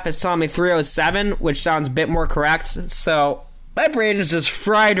MLB app is telling me 3:07, which sounds a bit more correct. So my brain is just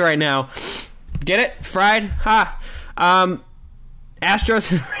fried right now. Get it? Fried? Ha.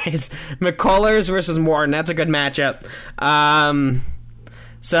 Astros and Rays. McCullers versus Morton. That's a good matchup.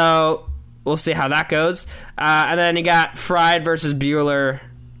 So we'll see how that goes. And then you got Fried versus Buehler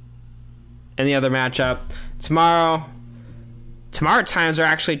in the other matchup. Tomorrow times are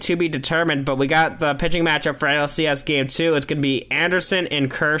actually to be determined, but we got the pitching matchup for NLCS Game 2. It's going to be Anderson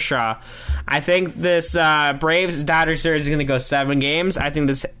and Kershaw. I think this Braves-Dodgers series is going to go 7 games. I think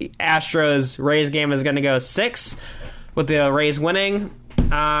this Astros-Rays game is going to go 6, with the Rays winning.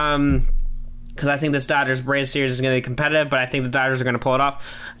 Because I think this Dodgers-Braves series is going to be competitive, but I think the Dodgers are going to pull it off.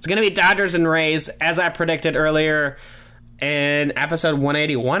 It's going to be Dodgers and Rays, as I predicted earlier in episode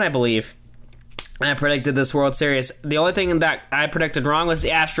 181, I believe. I predicted this World Series. The only thing that I predicted wrong was the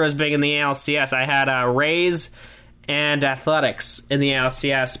Astros being in the ALCS. I had Rays and Athletics in the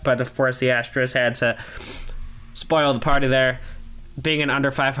ALCS, but of course the Astros had to spoil the party there. Being an under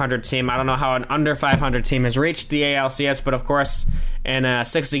 500 team, I don't know how an under 500 team has reached the ALCS, but of course in a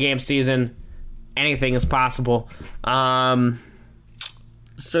 60-game season, anything is possible. So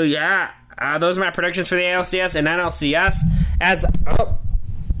yeah, those are my predictions for the ALCS and NLCS.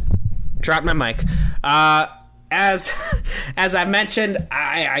 Dropped my mic. As I mentioned,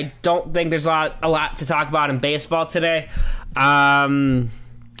 I don't think there's a lot to talk about in baseball today. Other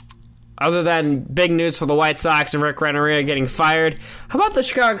than big news for the White Sox and Rick Renteria getting fired. How about the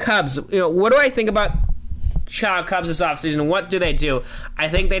Chicago Cubs? What do I think about Chicago Cubs this offseason? What do they do? I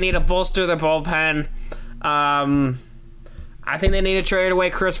think they need to bolster their bullpen. I think they need to trade away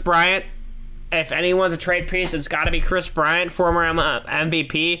Chris Bryant. If anyone's a trade piece, it's got to be Chris Bryant, former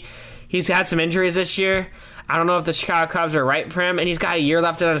MVP. He's had some injuries this year. I don't know if the Chicago Cubs are right for him, and he's got a year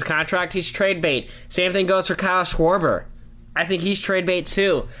left on his contract. He's trade bait. Same thing goes for Kyle Schwarber. I think he's trade bait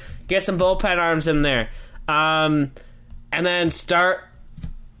too. Get some bullpen arms in there, and then start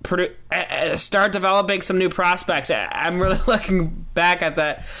developing some new prospects. I'm really looking back at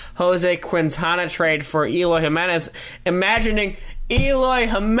that Jose Quintana trade for Eloy Jimenez, imagining Eloy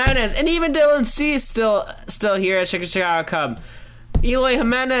Jimenez and even Dylan Cease still here at Chicago Cub. Eloy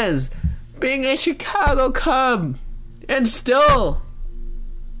Jimenez being a Chicago Cub and still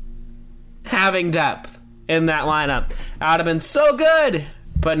having depth in that lineup. That would have been so good.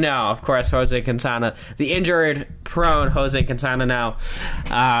 But no, of course, Jose Quintana, the injured-prone Jose Quintana now,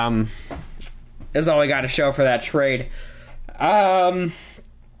 is all we got to show for that trade. Besides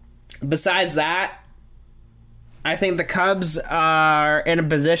that, I think the Cubs are in a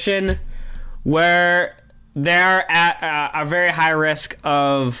position where they're at a very high risk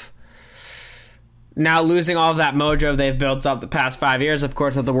of now losing all of that mojo they've built up the past 5 years, of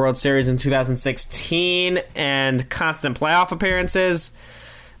course, with the World Series in 2016 and constant playoff appearances.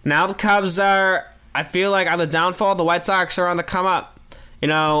 Now the Cubs are, I feel like, on the downfall. The White Sox are on the come up.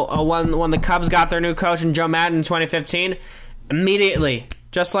 When the Cubs got their new coach in Joe Maddon in 2015, immediately,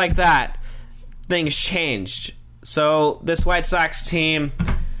 just like that, things changed. So this White Sox team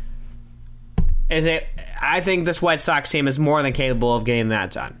I think this White Sox team is more than capable of getting that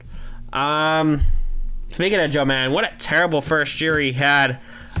done. Speaking of Joe Maddon, what a terrible first year he had.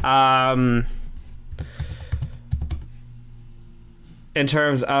 In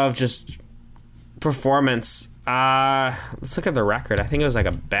terms of just performance. Let's look at the record. I think it was like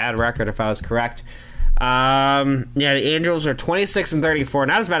a bad record if I was correct. The Angels are 26-34.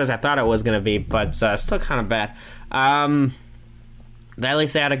 Not as bad as I thought it was going to be, but still kind of bad. At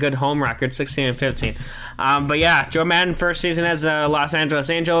least they had a good home record, 16-15. But yeah, Joe Maddon, first season as a Los Angeles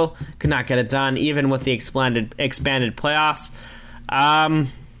Angel, could not get it done, even with the expanded playoffs.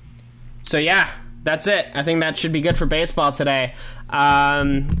 So yeah, that's it. I think that should be good for baseball today.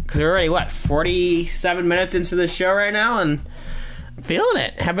 Because we're already, 47 minutes into the show right now, and feeling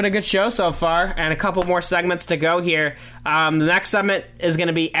it. Having a good show so far, and a couple more segments to go here. The next segment is going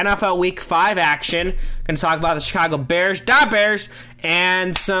to be NFL Week 5 action. Going to talk about the Chicago Bears,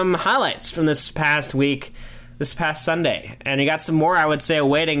 and some highlights from this past week, this past Sunday. And you got some more, I would say,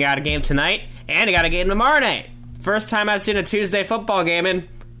 awaiting. You got a game tonight, and you got a game tomorrow night. First time I've seen a Tuesday football game in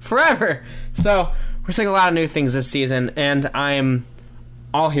forever. So we're seeing a lot of new things this season, and I'm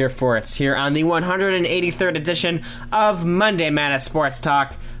all here for it here on the 183rd edition of Monday Madness Sports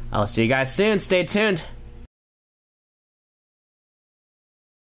Talk. I'll see you guys soon. Stay tuned.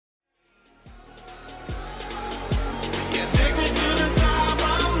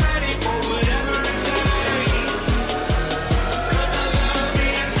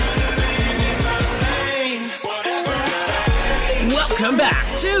 Welcome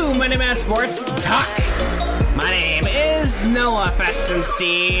back to Monday Madness Sports Talk. My name is Noah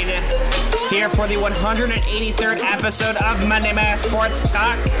Festenstein, here for the 183rd episode of Monday Madness Sports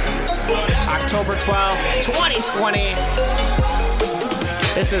Talk, October 12th, 2020.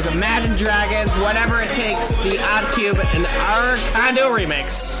 This is Imagine Dragons, Whatever It Takes, the Odd Cube, and Arcando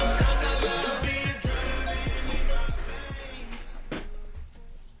remix.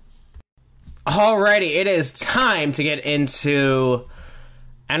 Alrighty, it is time to get into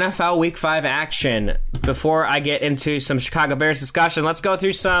NFL Week 5 action. Before I get into some Chicago Bears discussion, let's go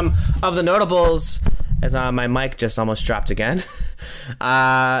through some of the notables, as my mic just almost dropped again.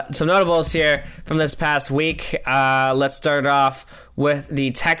 Some notables here from this past week. Let's start off with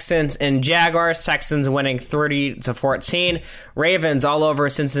the Texans and Jaguars. Texans winning 30-14. Ravens all over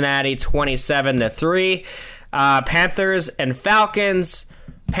Cincinnati 27-3. Panthers and Falcons.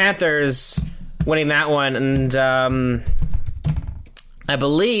 Panthers winning that one, and I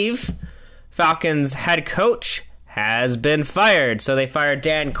believe Falcons head coach has been fired. So they fired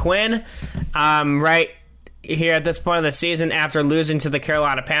Dan Quinn right here at this point of the season after losing to the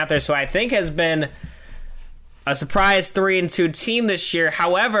Carolina Panthers, who I think has been a surprise 3-2 team this year.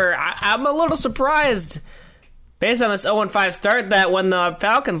 However, I'm a little surprised based on this 0-5 start that when the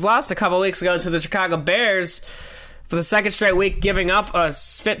Falcons lost a couple weeks ago to the Chicago Bears, for the second straight week, giving up a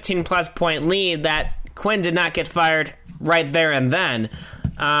 15-plus point lead, that Quinn did not get fired right there and then.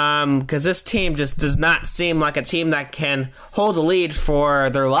 Because this team just does not seem like a team that can hold a lead for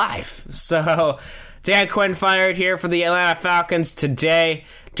their life. So, Dan Quinn fired here for the Atlanta Falcons today,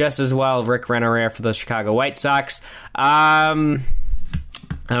 just as well Rick Renneria for the Chicago White Sox. I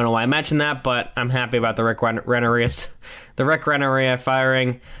don't know why I mentioned that, but I'm happy about the Rick Renneria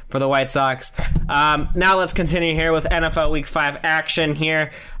firing for the White Sox. Now let's continue here with NFL Week 5 action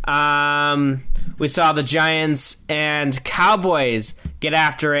here. We saw the Giants and Cowboys get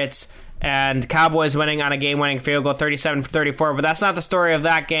after it, and Cowboys winning on a game-winning field goal, 37-34, but that's not the story of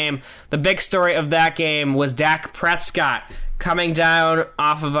that game. The big story of that game was Dak Prescott coming down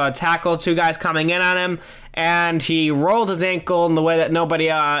off of a tackle, two guys coming in on him, and he rolled his ankle in the way that nobody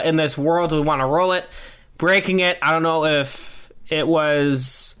in this world would want to roll it, breaking it. I don't know if it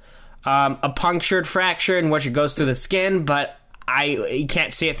was a punctured fracture in which it goes through the skin, but you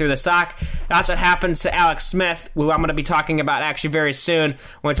can't see it through the sock. That's what happened to Alex Smith, who I'm going to be talking about actually very soon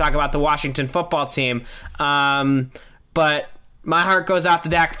when we talk about the Washington football team. But my heart goes out to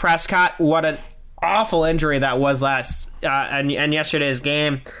Dak Prescott. What an awful injury that was and yesterday's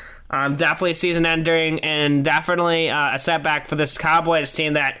game. Definitely season-ending and definitely a setback for this Cowboys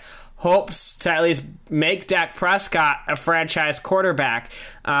team that hopes to at least make Dak Prescott a franchise quarterback.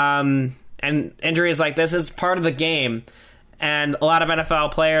 And injuries like this is part of the game. And a lot of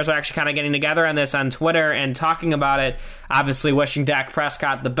NFL players are actually kind of getting together on this on Twitter and talking about it, obviously wishing Dak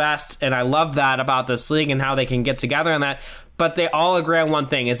Prescott the best. And I love that about this league and how they can get together on that. But they all agree on one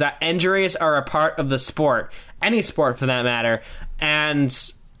thing, is that injuries are a part of the sport, any sport for that matter. And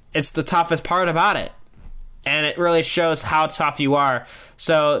it's the toughest part about it. And it really shows how tough you are.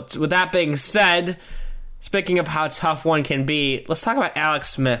 So with that being said, speaking of how tough one can be, let's talk about Alex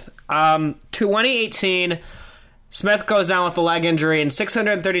Smith. 2018... Smith goes down with a leg injury, and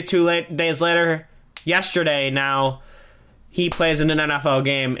 632 days later, yesterday now, he plays in an NFL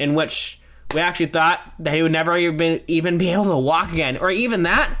game in which we actually thought that he would never even be able to walk again, or even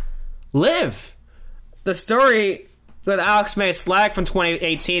that, live. The story with Alex Smith's leg from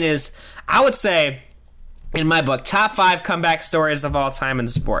 2018 is, I would say, in my book, top 5 comeback stories of all time in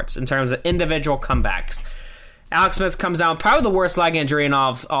sports, in terms of individual comebacks. Alex Smith comes down, probably the worst leg injury in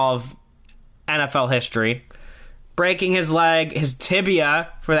all of NFL history. Breaking his leg, his tibia,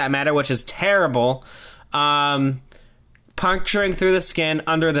 for that matter, which is terrible. Puncturing through the skin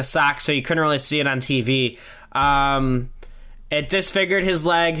under the sock so you couldn't really see it on TV. It disfigured his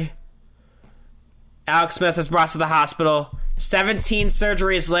leg. Alex Smith was brought to the hospital. 17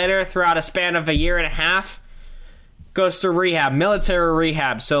 surgeries later, throughout a span of a year and a half, goes through rehab, military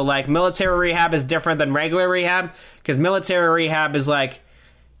rehab. So, like, military rehab is different than regular rehab, because military rehab is like,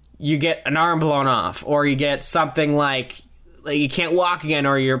 you get an arm blown off, or you get something like you can't walk again,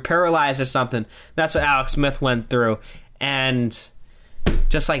 or you're paralyzed or something. That's what Alex Smith went through. And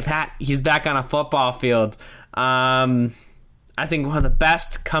just like that, he's back on a football field. I think one of the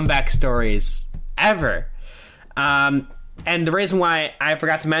best comeback stories ever. And the reason why I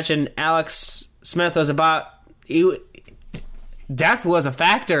forgot to mention Alex Smith was death was a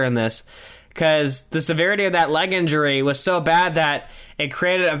factor in this, because the severity of that leg injury was so bad that it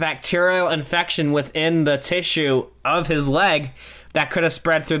created a bacterial infection within the tissue of his leg that could have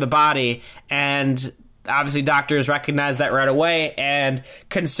spread through the body. And obviously doctors recognized that right away and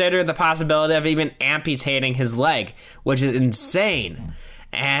considered the possibility of even amputating his leg, which is insane.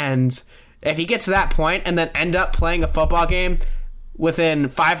 And if he gets to that point and then end up playing a football game within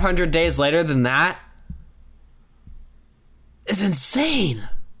 500 days later than that, is insane.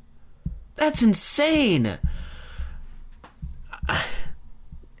 That's insane.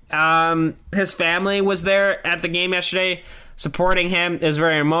 His family was there at the game yesterday supporting him. It was a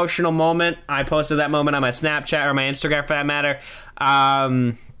very emotional moment. I posted that moment on my Snapchat, or my Instagram for that matter.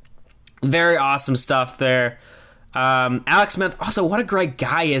 Very awesome stuff there. Alex Smith, also, what a great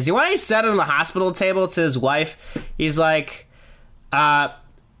guy he is. You know what he said on the hospital table to his wife? He's like,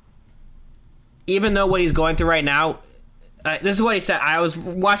 even though what he's going through right now, this is what he said. I was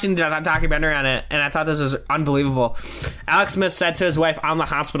watching the documentary on it, and I thought this was unbelievable. Alex Smith said to his wife on the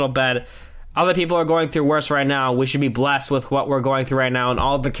hospital bed, "Other people are going through worse right now. We should be blessed with what we're going through right now and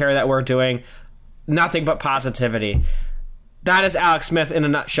all the care that we're doing. Nothing but positivity." That is Alex Smith in a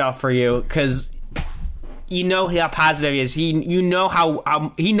nutshell for you, because you know how positive he is. You know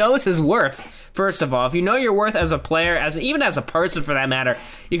how he knows his worth. First of all, if you know your worth as a player, even as a person for that matter,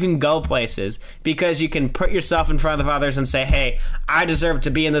 you can go places, because you can put yourself in front of others and say, hey, I deserve to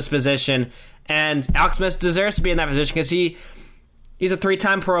be in this position. And Alex Smith deserves to be in that position because he's a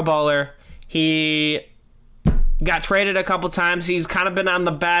 3-time Pro Bowler. He got traded a couple times. He's kind of been on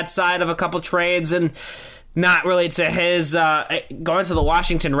the bad side of a couple trades, and not really to his going to the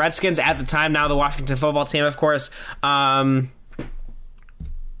Washington Redskins at the time, now the Washington football team, of course,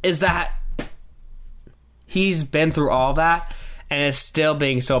 is that he's been through all that and is still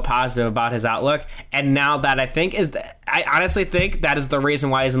being so positive about his outlook. And now that I honestly think that is the reason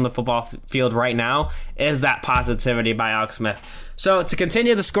why he's in the football field right now, is that positivity by Alex Smith. So to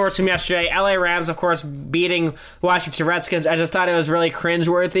continue the scores from yesterday, LA Rams, of course, beating Washington Redskins. I just thought it was really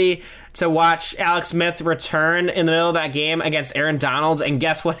cringeworthy to watch Alex Smith return in the middle of that game against Aaron Donald. And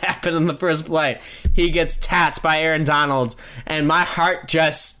guess what happened in the first play? He gets tapped by Aaron Donald. And my heart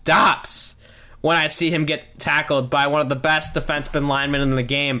just stops when I see him get tackled by one of the best defenseman linemen in the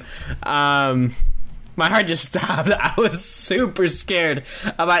game. My heart just stopped. I was super scared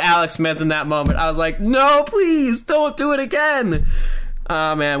about Alex Smith in that moment. I was like, no, please, don't do it again.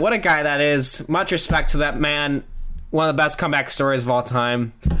 Oh, man, what a guy that is. Much respect to that man. One of the best comeback stories of all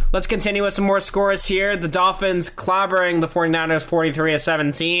time. Let's continue with some more scores here. The Dolphins clobbering the 49ers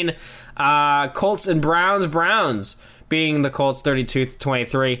 43-17. Colts and Browns beating the Colts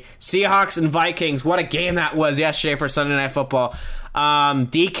 32-23. Seahawks and Vikings. What a game that was yesterday for Sunday Night Football.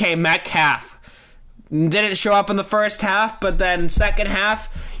 DK Metcalf didn't show up in the first half, but then second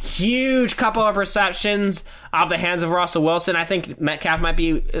half, huge couple of receptions off the hands of Russell Wilson. I think Metcalf might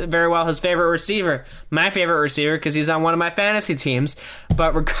be very well his favorite receiver. My favorite receiver, because he's on one of my fantasy teams.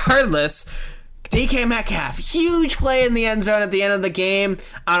 But regardless, DK Metcalf, huge play in the end zone at the end of the game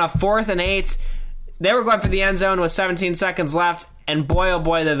on a 4th and 8. They were going for the end zone with 17 seconds left, and boy, oh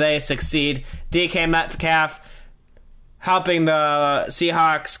boy, did they succeed. DK Metcalf helping the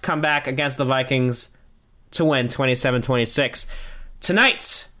Seahawks come back against the Vikings to win 27-26.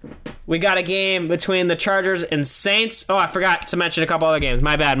 Tonight, we got a game between the Chargers and Saints. Oh, I forgot to mention a couple other games.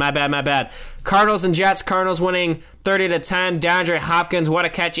 My bad. Cardinals and Jets. Cardinals winning 30-10. DeAndre Hopkins, what a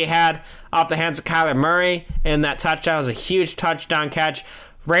catch he had off the hands of Kyler Murray. And that touchdown was a huge touchdown catch.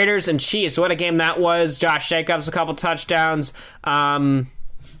 Raiders and Chiefs, what a game that was. Josh Jacobs, a couple touchdowns.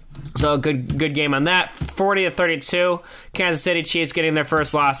 So good game on that. 40-32. Kansas City Chiefs getting their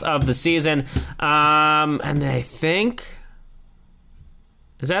first loss of the season. And I think...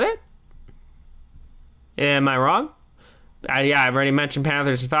 Is that it? Am I wrong? Yeah, I've already mentioned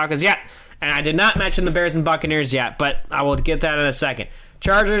Panthers and Falcons. Yeah, and I did not mention the Bears and Buccaneers yet, but I will get that in a second.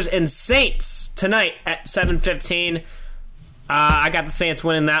 Chargers and Saints tonight at 7:15. I got the Saints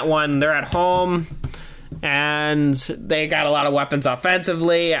winning that one. They're at home, and they got a lot of weapons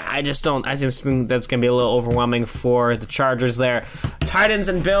offensively. I just think that's going to be a little overwhelming for the Chargers there. Titans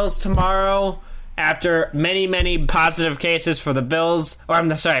and Bills tomorrow. After many positive cases for the Bills, for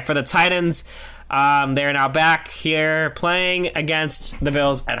the Titans, they're now back here playing against the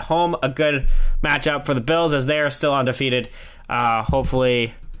Bills at home. A good matchup for the Bills as they are still undefeated.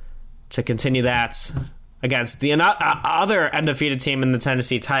 Hopefully to continue that against the other undefeated team in the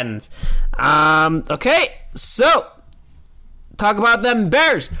Tennessee Titans. Okay, so talk about them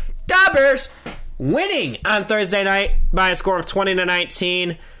Bears. The Bears winning on Thursday night by a score of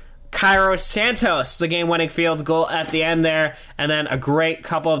 20-19. Cairo Santos, the game-winning field goal at the end there, and then a great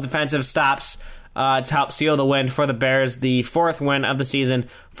couple of defensive stops to help seal the win for the Bears, the 4th win of the season.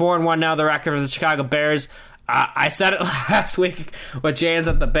 4-1 now, the record of the Chicago Bears. I said it last week with James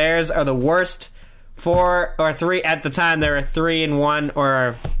that the Bears are the worst 4 or 3 at the time. They were 3-1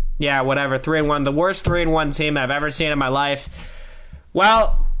 or 3-1. The worst 3-1 team I've ever seen in my life.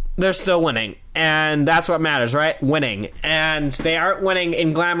 Well, they're still winning, and that's what matters, right? Winning. And they aren't winning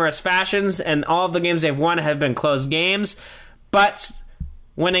in glamorous fashions, and all of the games they've won have been close games, but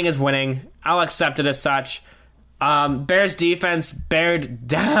winning is winning. I'll accept it as such. Bears defense bared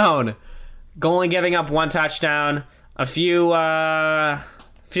down, only giving up 1 touchdown, a few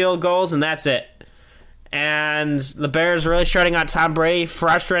field goals, and that's it. And the Bears really shutting out Tom Brady,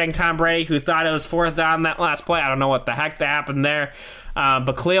 frustrating Tom Brady, who thought it was 4th down that last play. I don't know what the heck that happened there.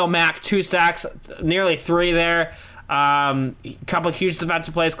 But Khalil Mack, 2 sacks, nearly 3 there. Couple huge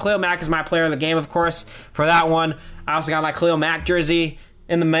defensive plays. Khalil Mack is my player of the game, of course, for that one. I also got my Khalil Mack jersey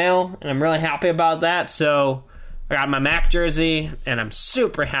in the mail, and I'm really happy about that. So I got my Mack jersey, and I'm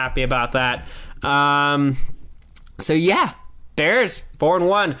super happy about that. So yeah, Bears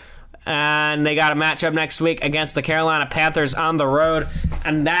 4-1. And they got a matchup next week against the Carolina Panthers on the road.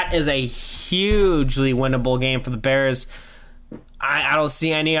 And that is a hugely winnable game for the Bears. I don't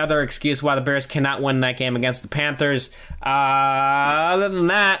see any other excuse why the Bears cannot win that game against the Panthers. Other than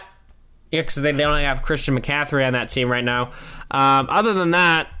that, because they don't have Christian McCaffrey on that team right now. Other than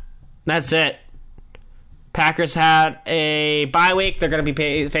that, that's it. Packers had a bye week. They're going to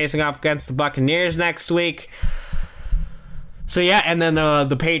be facing off against the Buccaneers next week. So yeah, and then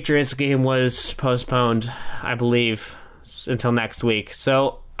the Patriots game was postponed, I believe, until next week.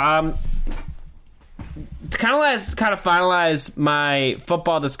 So to kind of finalize my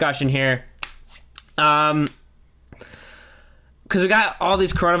football discussion here, because we got all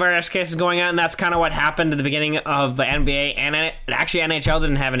these coronavirus cases going on, and that's kind of what happened at the beginning of the NBA, and actually NHL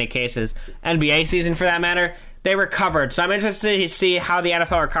didn't have any cases. NBA season, for that matter, they recovered. So I'm interested to see how the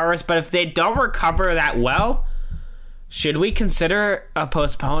NFL recovers, but if they don't recover that well, should we consider a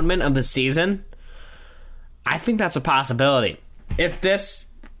postponement of the season? I think that's a possibility. If this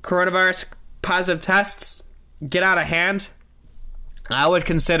coronavirus positive tests get out of hand, I would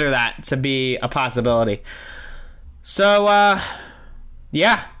consider that to be a possibility. So,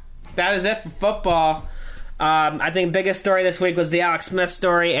 yeah, that is it for football. I think the biggest story this week was the Alex Smith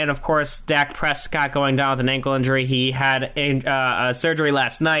story, and of course, Dak Prescott going down with an ankle injury. He had a surgery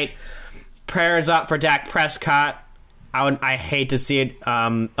last night. Prayers up for Dak Prescott. I hate to see it,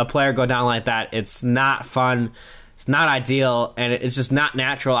 a player go down like that. It's not fun. It's not ideal, and it's just not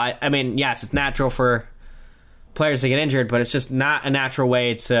natural. I mean, yes, it's natural for players to get injured, but it's just not a natural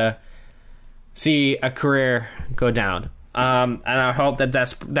way to see a career go down. And I hope that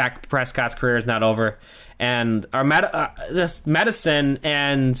Dak Prescott's career is not over. And our just medicine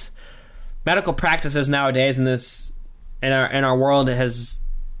and medical practices nowadays in our world has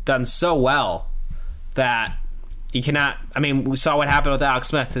done so well that you cannot. I mean, we saw what happened with Alex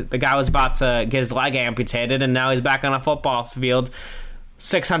Smith. The guy was about to get his leg amputated, and now he's back on a football field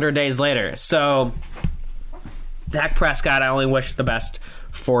 600 days later. So, Dak Prescott, I only wish the best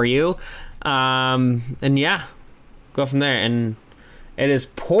for you. And yeah, go from there. And it is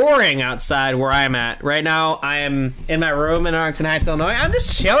pouring outside where I'm at right now. I am in my room in Arlington Heights, Illinois. I'm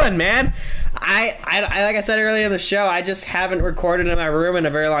just chilling, man. I like I said earlier in the show, I just haven't recorded in my room in a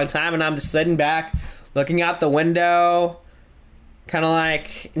very long time, and I'm just sitting back, looking out the window, kind of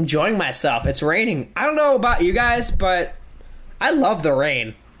like enjoying myself. It's raining. I don't know about you guys, but I love the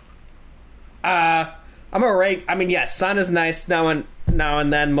rain. I'm a rain. I mean, yeah, sun is nice now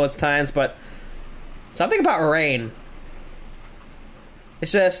and then most times, but something about rain.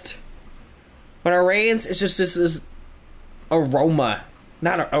 It's just when it rains, it's just this aroma.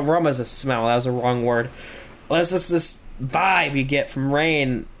 Aroma is a smell. That was a wrong word. Well, it's just this vibe you get from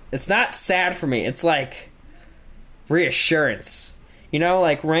rain. It's not sad for me. It's like reassurance. You know,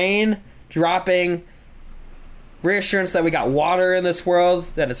 like rain dropping, reassurance that we got water in this world,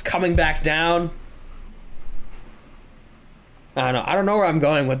 that it's coming back down. I don't know where I'm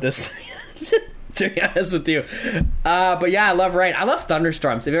going with this, to be honest with you. But yeah, I love rain. I love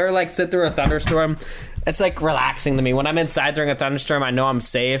thunderstorms. If you ever sit through a thunderstorm, it's relaxing to me. When I'm inside during a thunderstorm, I know I'm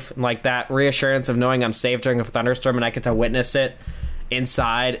safe. Like that reassurance of knowing I'm safe during a thunderstorm and I get to witness it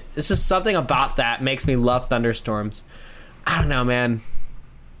inside. It's just something about that makes me love thunderstorms. I don't know, man.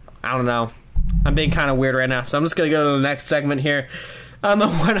 I don't know. I'm being kind of weird right now, so I'm just going to go to the next segment here on the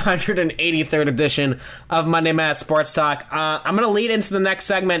 183rd edition of Monday Mass Sports Talk. I'm going to lead into the next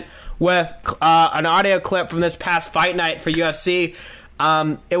segment with an audio clip from this past fight night for UFC.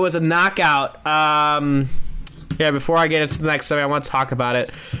 It was a knockout. Before I get into the next segment, I want to talk about it.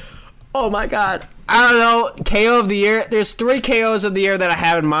 Oh my god. I don't know. KO of the year. There's 3 KOs of the year that I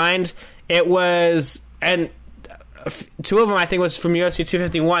have in mind. It was, and 2 of them I think was from UFC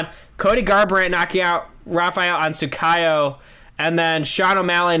 251. Cody Garbrandt knocking out Rafael Ansukayo, and then Sean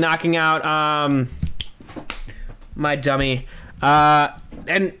O'Malley knocking out my dummy.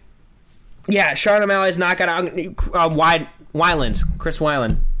 And yeah, Sean O'Malley's knockout on Wineland, Chris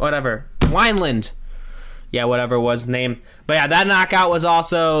Wineland, whatever. Wineland. Yeah, whatever was the name. But yeah, that knockout was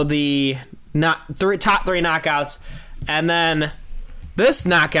also the top 3 knockouts. And then this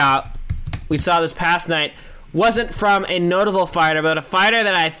knockout we saw this past night wasn't from a notable fighter, but a fighter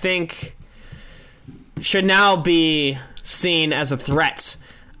that I think should now be seen as a threat.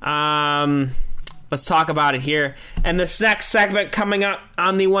 Let's talk about it here. And this next segment coming up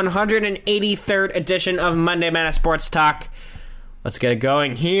on the 183rd edition of Monday Madness Sports Talk. Let's get it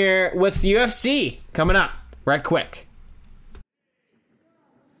going here with UFC coming up right quick.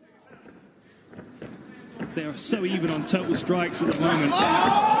 They are so even on total strikes at the moment.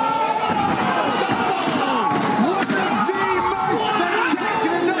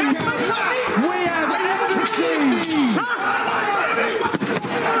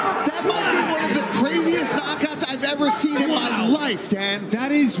 I've ever seen in my life, Dan.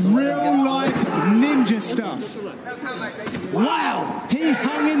 That is real life ninja stuff. Wow. He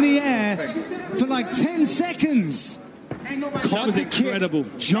hung in the air for 10 seconds. That was incredible.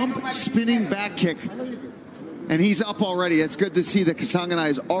 Jump, spinning back kick. And he's up already. It's good to see that Kasanganay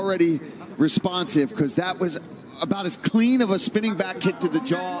is already responsive, because that was about as clean of a spinning back kick to the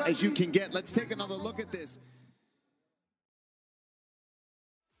jaw as you can get. Let's take another look at this.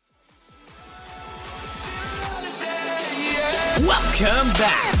 Welcome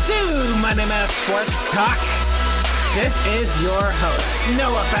back to Monday Night Sports Talk. This is your host,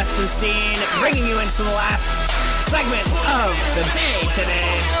 Noah Festenstein, bringing you into the last segment of the day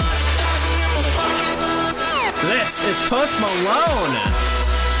today. This is Post Malone.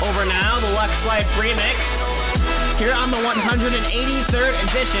 Over now, the Lux Life remix. Here on the 183rd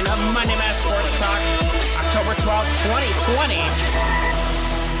edition of Monday Night Sports Talk, October 12th, 2020.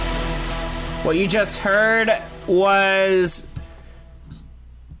 What you just heard was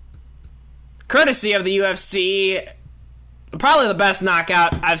courtesy of the UFC, probably the best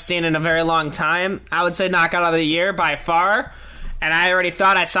knockout I've seen in a very long time. I would say knockout of the year by far. And I already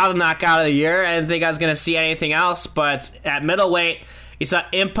thought I saw the knockout of the year. I didn't think I was going to see anything else. But at middleweight, you saw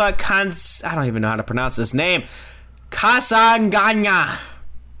Impa I don't even know how to pronounce this name. Kasanganay.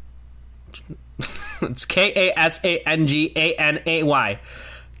 It's Kasanganay.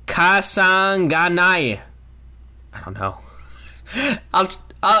 Kasanganay. I don't know.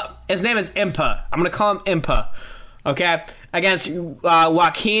 His name is Impa. I'm going to call him Impa. Okay? Against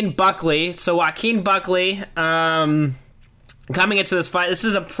Joaquin Buckley. So Joaquin Buckley, coming into this fight, this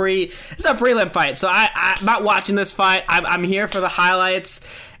is a prelim fight. So I'm not watching this fight. I'm here for the highlights.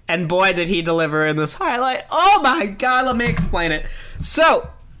 And boy, did he deliver in this highlight. Oh my God, let me explain it. So,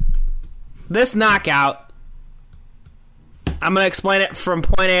 this knockout, I'm going to explain it from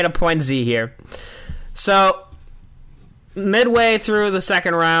point A to point Z here. So, midway through the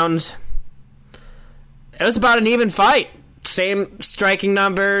second round, it was about an even fight. Same striking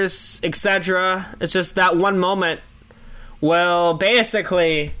numbers, etc. It's just that one moment will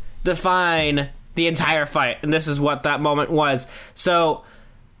basically define the entire fight. And this is what that moment was. So,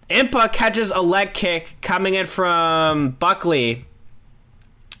 Impa catches a leg kick coming in from Buckley.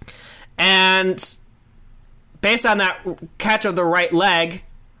 And based on that catch of the right leg,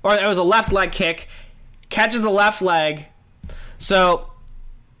 or it was a left leg kick, catches the left leg. So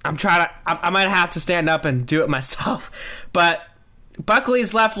I might have to stand up and do it myself. But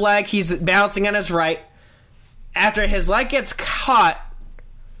Buckley's left leg, he's balancing on his right. After his leg gets caught,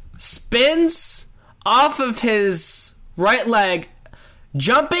 spins off of his right leg,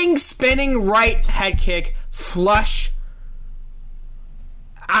 jumping, spinning right head kick, flush.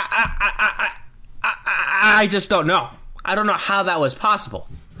 I just don't know. I don't know how that was possible.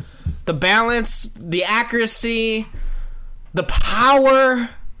 The balance, the accuracy, the power,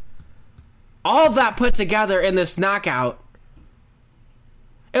 all of that put together in this knockout.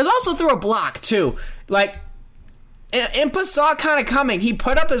 It was also through a block, too. Like, Impa saw it kind of coming. He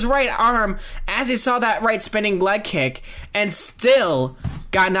put up his right arm as he saw that right spinning leg kick and still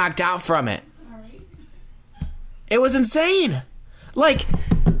got knocked out from it. It was insane. Like,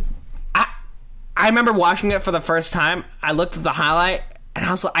 I remember watching it for the first time. I looked at the highlight and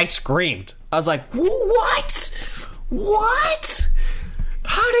I screamed. I was like, what? What?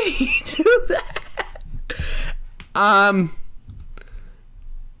 How did he do that?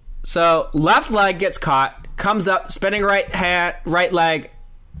 So left leg gets caught. Comes up, spinning right leg,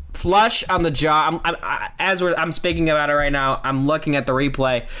 flush on the jaw. As I'm speaking about it right now, I'm looking at the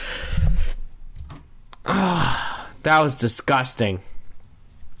replay. That was disgusting.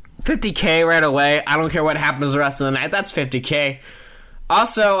 50K right away. I don't care what happens the rest of the night. That's 50K.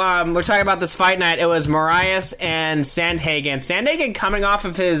 Also, we're talking about this fight night. It was Moraes and Sandhagen. Sandhagen coming off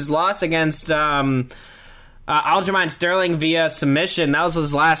of his loss against Aljamain Sterling via submission. That was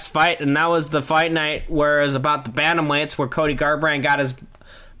his last fight, and that was the fight night where it was about the bantamweights, where Cody Garbrandt got his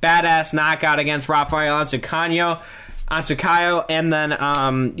badass knockout against Rafael Ansucayo, and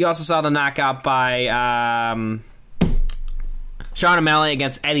then you also saw the knockout by Sean O'Malley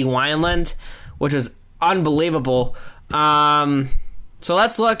against Eddie Wineland, which was unbelievable. So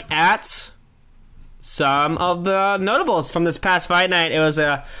let's look at some of the notables from this past fight night. It was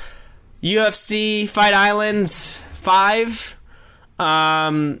a UFC Fight Island 5,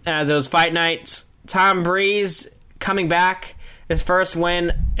 as it was fight night. Tom Breeze coming back, his first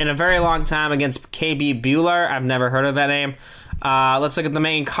win in a very long time against KB Bueller. I've never heard of that name. Let's look at the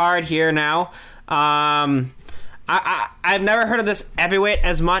main card here now. I've never heard of this heavyweight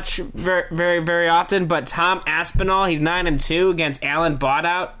as much, very, very, very often, but Tom Aspinall, he's 9-2 against Alan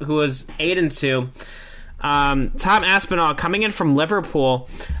Baudout, who was 8-2. Tom Aspinall coming in from Liverpool.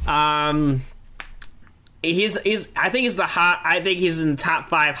 He's I think he's in the top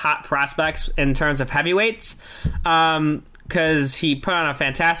 5 hot prospects in terms of heavyweights. Because he put on a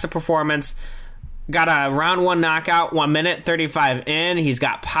fantastic performance. Got a round 1 knockout, 1 minute 35 in. He's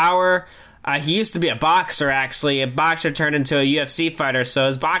got power. He used to be a boxer, actually. A boxer turned into a UFC fighter, so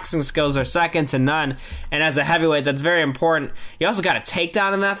his boxing skills are second to none. And as a heavyweight, that's very important. He also got a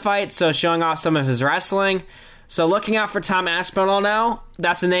takedown in that fight, so showing off some of his wrestling. So looking out for Tom Aspinall now.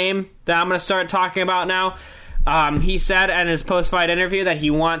 That's a name that I'm going to start talking about now. He said in his post-fight interview that he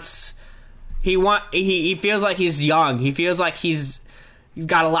feels like he's young. He feels like he's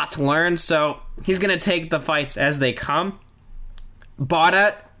got a lot to learn, so he's going to take the fights as they come.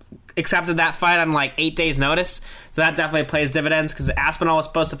 Bauda accepted that fight on like 8 days notice, so that definitely plays dividends because Aspinall was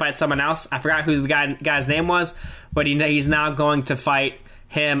supposed to fight someone else. I forgot who the guy's name was, but he's now going to fight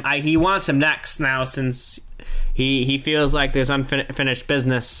him. He wants him next now since he feels like there's unfinished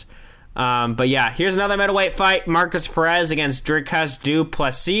business. But yeah, here's another middleweight fight. Marcus Perez against Dricus du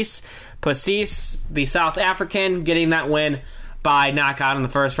Plessis. Plessis, the South African, getting that win by knockout in the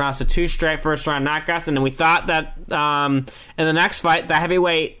first round. So 2 straight first-round knockouts. And then we thought that in the next fight, the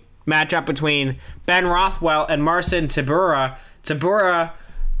heavyweight matchup between Ben Rothwell and Marcin Tybura. Tybura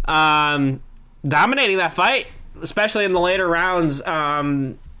dominating that fight, especially in the later rounds,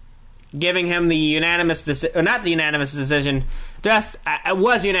 giving him the unanimous decision. Not the unanimous decision. Just, it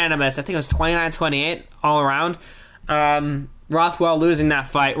was unanimous. I think it was 29-28 all around. Rothwell losing that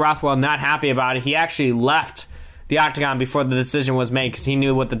fight. Rothwell not happy about it. He actually left the octagon before the decision was made because he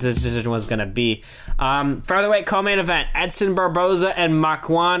knew what the decision was going to be. Featherweight co-main event, Edson Barboza and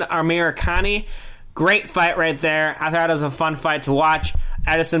Makwan Amirkhani. Great fight right there. I thought it was a fun fight to watch.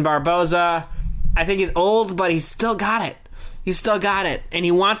 Edson Barboza, I think he's old, but he's still got it. He's still got it. And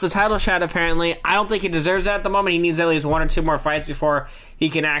he wants a title shot, apparently. I don't think he deserves that at the moment. He needs at least 1 or 2 more fights before he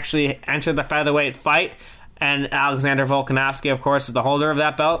can actually enter the featherweight fight. And Alexander Volkanovski, of course, is the holder of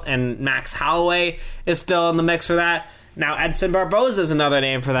that belt. And Max Holloway is still in the mix for that. Now, Edson Barboza is another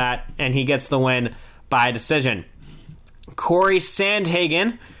name for that. And he gets the win by decision. Corey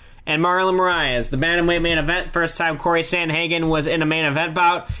Sandhagen and Marlon Moraes. The bantamweight main event. First time Corey Sandhagen was in a main event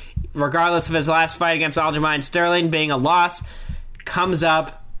bout. Regardless of his last fight against Aljamain Sterling being a loss. Comes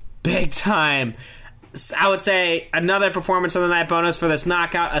up big time. I would say another performance of the night bonus for this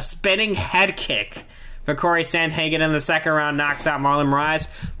knockout. A spinning head kick for Corey Sandhagen in the second round knocks out Marlon Moraes.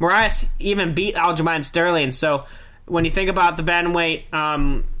 Moraes even beat Aljamain Sterling. So when you think about the bantamweight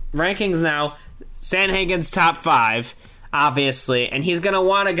rankings now, Sandhagen's top 5, obviously, and he's going to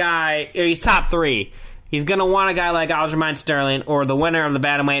want a guy, he's top 3. He's going to want a guy like Aljamain Sterling or the winner of the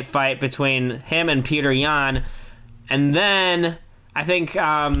bantamweight fight between him and Peter Yan. And then I think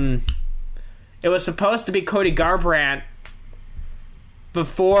it was supposed to be Cody Garbrandt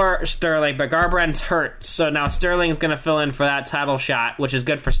before Sterling, but Garbrandt's hurt, so now Sterling's going to fill in for that title shot, which is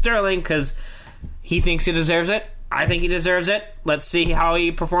good for Sterling because he thinks he deserves it. I think he deserves it. Let's see how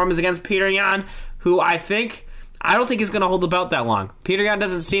he performs against Peter Yan, who I don't think he's going to hold the belt that long. Peter Yan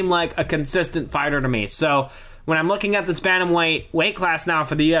doesn't seem like a consistent fighter to me, so when I'm looking at this bantamweight weight class now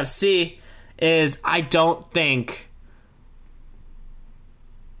for the UFC, I don't think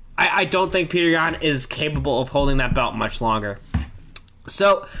Peter Yan is capable of holding that belt much longer.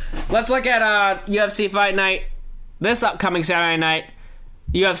 So, let's look at UFC Fight Night. This upcoming Saturday night,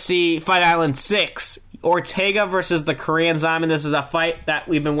 UFC Fight Island 6. Ortega versus the Korean Zombie. This is a fight that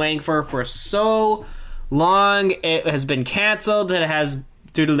we've been waiting for so long. It has been canceled. It has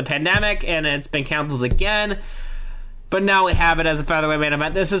due to the pandemic, and it's been canceled again. But now we have it as a featherweight main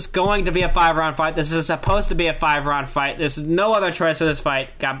event. This is going to be a 5-round fight. This is supposed to be a 5-round fight. There's no other choice for this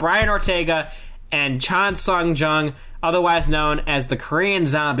fight. Got Brian Ortega and Chan Sung Jung, otherwise known as the Korean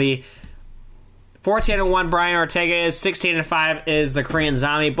Zombie. 14-1 Brian Ortega is, 16-5 is the Korean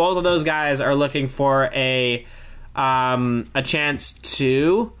Zombie. Both of those guys are looking for a chance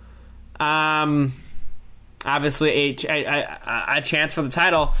to, obviously a chance for the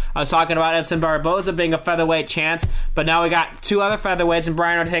title. I was talking about Edson Barboza being a featherweight chance, but now we got 2 other featherweights in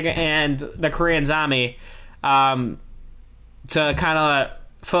Brian Ortega and the Korean Zombie to kind of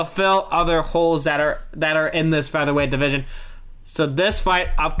fulfill other holes that are in this featherweight division. So this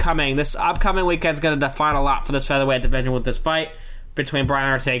upcoming weekend is going to define a lot for this featherweight division with this fight between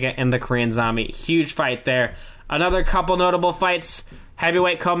Brian Ortega and the Korean Zombie. Huge fight there. Another couple notable fights.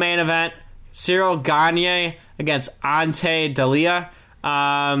 Heavyweight co-main event. Cyril Gane against Ante Dalia.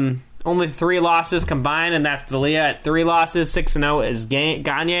 Only 3 losses combined, and that's Dalia at 3 losses. 6-0 is Gane.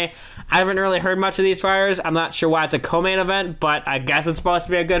 I haven't really heard much of these fighters. I'm not sure why it's a co-main event, but I guess it's supposed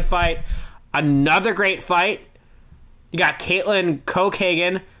to be a good fight. Another great fight. You got Caitlin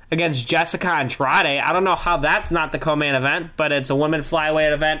Cokagan against Jessica Andrade. I don't know how that's not the co-main event, but it's a women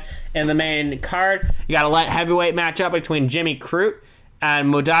flyweight event in the main card. You got a light heavyweight matchup between Jimmy Crute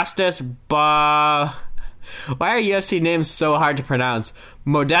and Modestas Why are UFC names so hard to pronounce?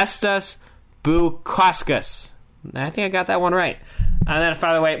 Modestas Bukauskas. I think I got that one right. And then a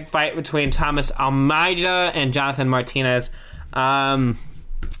featherweight fight between Thomas Almeida and Jonathan Martinez.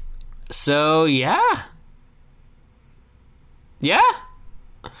 So, yeah. Yeah.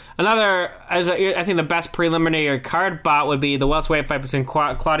 Another, I think the best preliminary card bout would be the welterweight fight between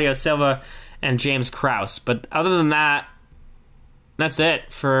Claudio Silva and James Krause. But other than that, that's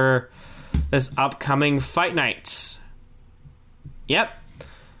it for this upcoming fight night. Yep.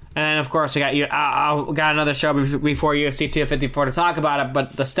 And then, of course, we got got another show before UFC 254 to talk about it,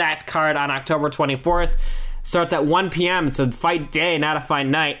 but the stacked card on October 24th starts at 1 p.m. It's a fight day, not a fight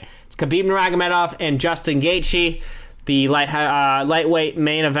night. It's Khabib Nurmagomedov and Justin Gaethje, the lightweight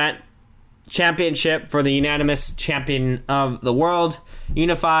main event championship for the unanimous champion of the world,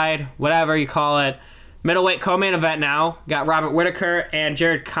 unified, whatever you call it. Middleweight co-main event now. Got Robert Whittaker and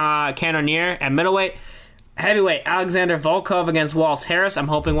Jared Cannonier at middleweight. Heavyweight, Alexander Volkov against Walt Harris. I'm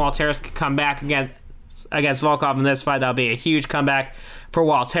hoping Walt Harris can come back against Volkov in this fight. That'll be a huge comeback for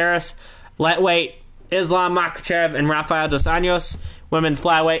Walt Harris. Lightweight, Islam Makhachev and Rafael Dos Anjos. Women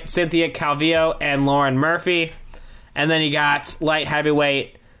flyweight, Cynthia Calvillo and Lauren Murphy. And then you got light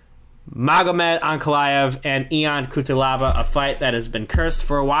heavyweight, Magomed Ankalaev and Ion Cutelaba, a fight that has been cursed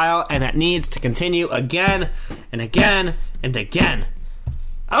for a while and that needs to continue again and again and again.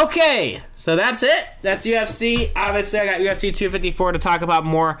 Okay, so that's it. That's UFC. Obviously, I got UFC 254 to talk about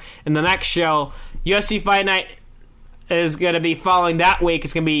more in the next show. UFC Fight Night is going to be following that week.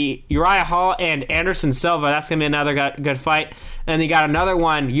 It's going to be Uriah Hall and Anderson Silva. That's going to be another good fight. And you got another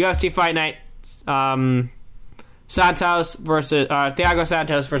one, UFC Fight Night, Santos versus Thiago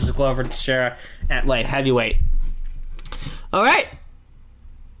Santos versus Glover Teixeira at light heavyweight. All right,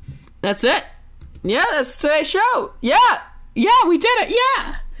 that's it. Yeah, that's today's show. Yeah, we did it.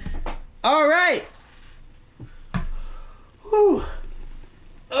 Yeah. All right. Whew.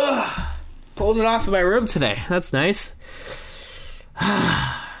 Ugh. Pulled it off in my room today. That's nice.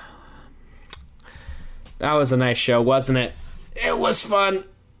 That was a nice show, wasn't it? It was fun.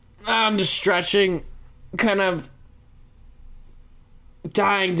 I'm just stretching, kind of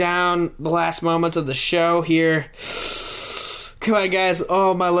dying down the last moments of the show here. Come on, guys.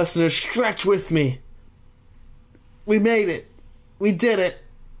 All my listeners, stretch with me. We made it. We did it.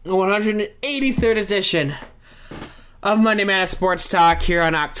 The 183rd edition of Monday Madness Sports Talk here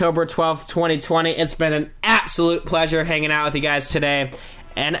on October 12th, 2020. It's been an absolute pleasure hanging out with you guys today.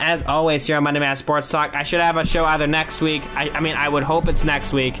 And as always, here on Monday Madness Sports Talk, I should have a show either next week. I would hope it's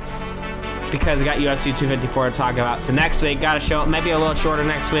next week because I got UFC 254 to talk about. So next week, got a show, maybe a little shorter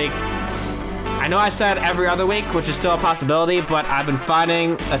next week. I know I said every other week, which is still a possibility, but I've been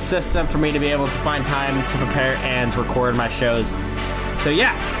finding a system for me to be able to find time to prepare and to record my shows. So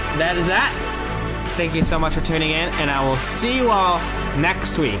yeah, that is that. Thank you so much for tuning in, and I will see you all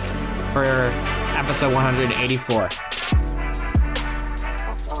next week for episode 184.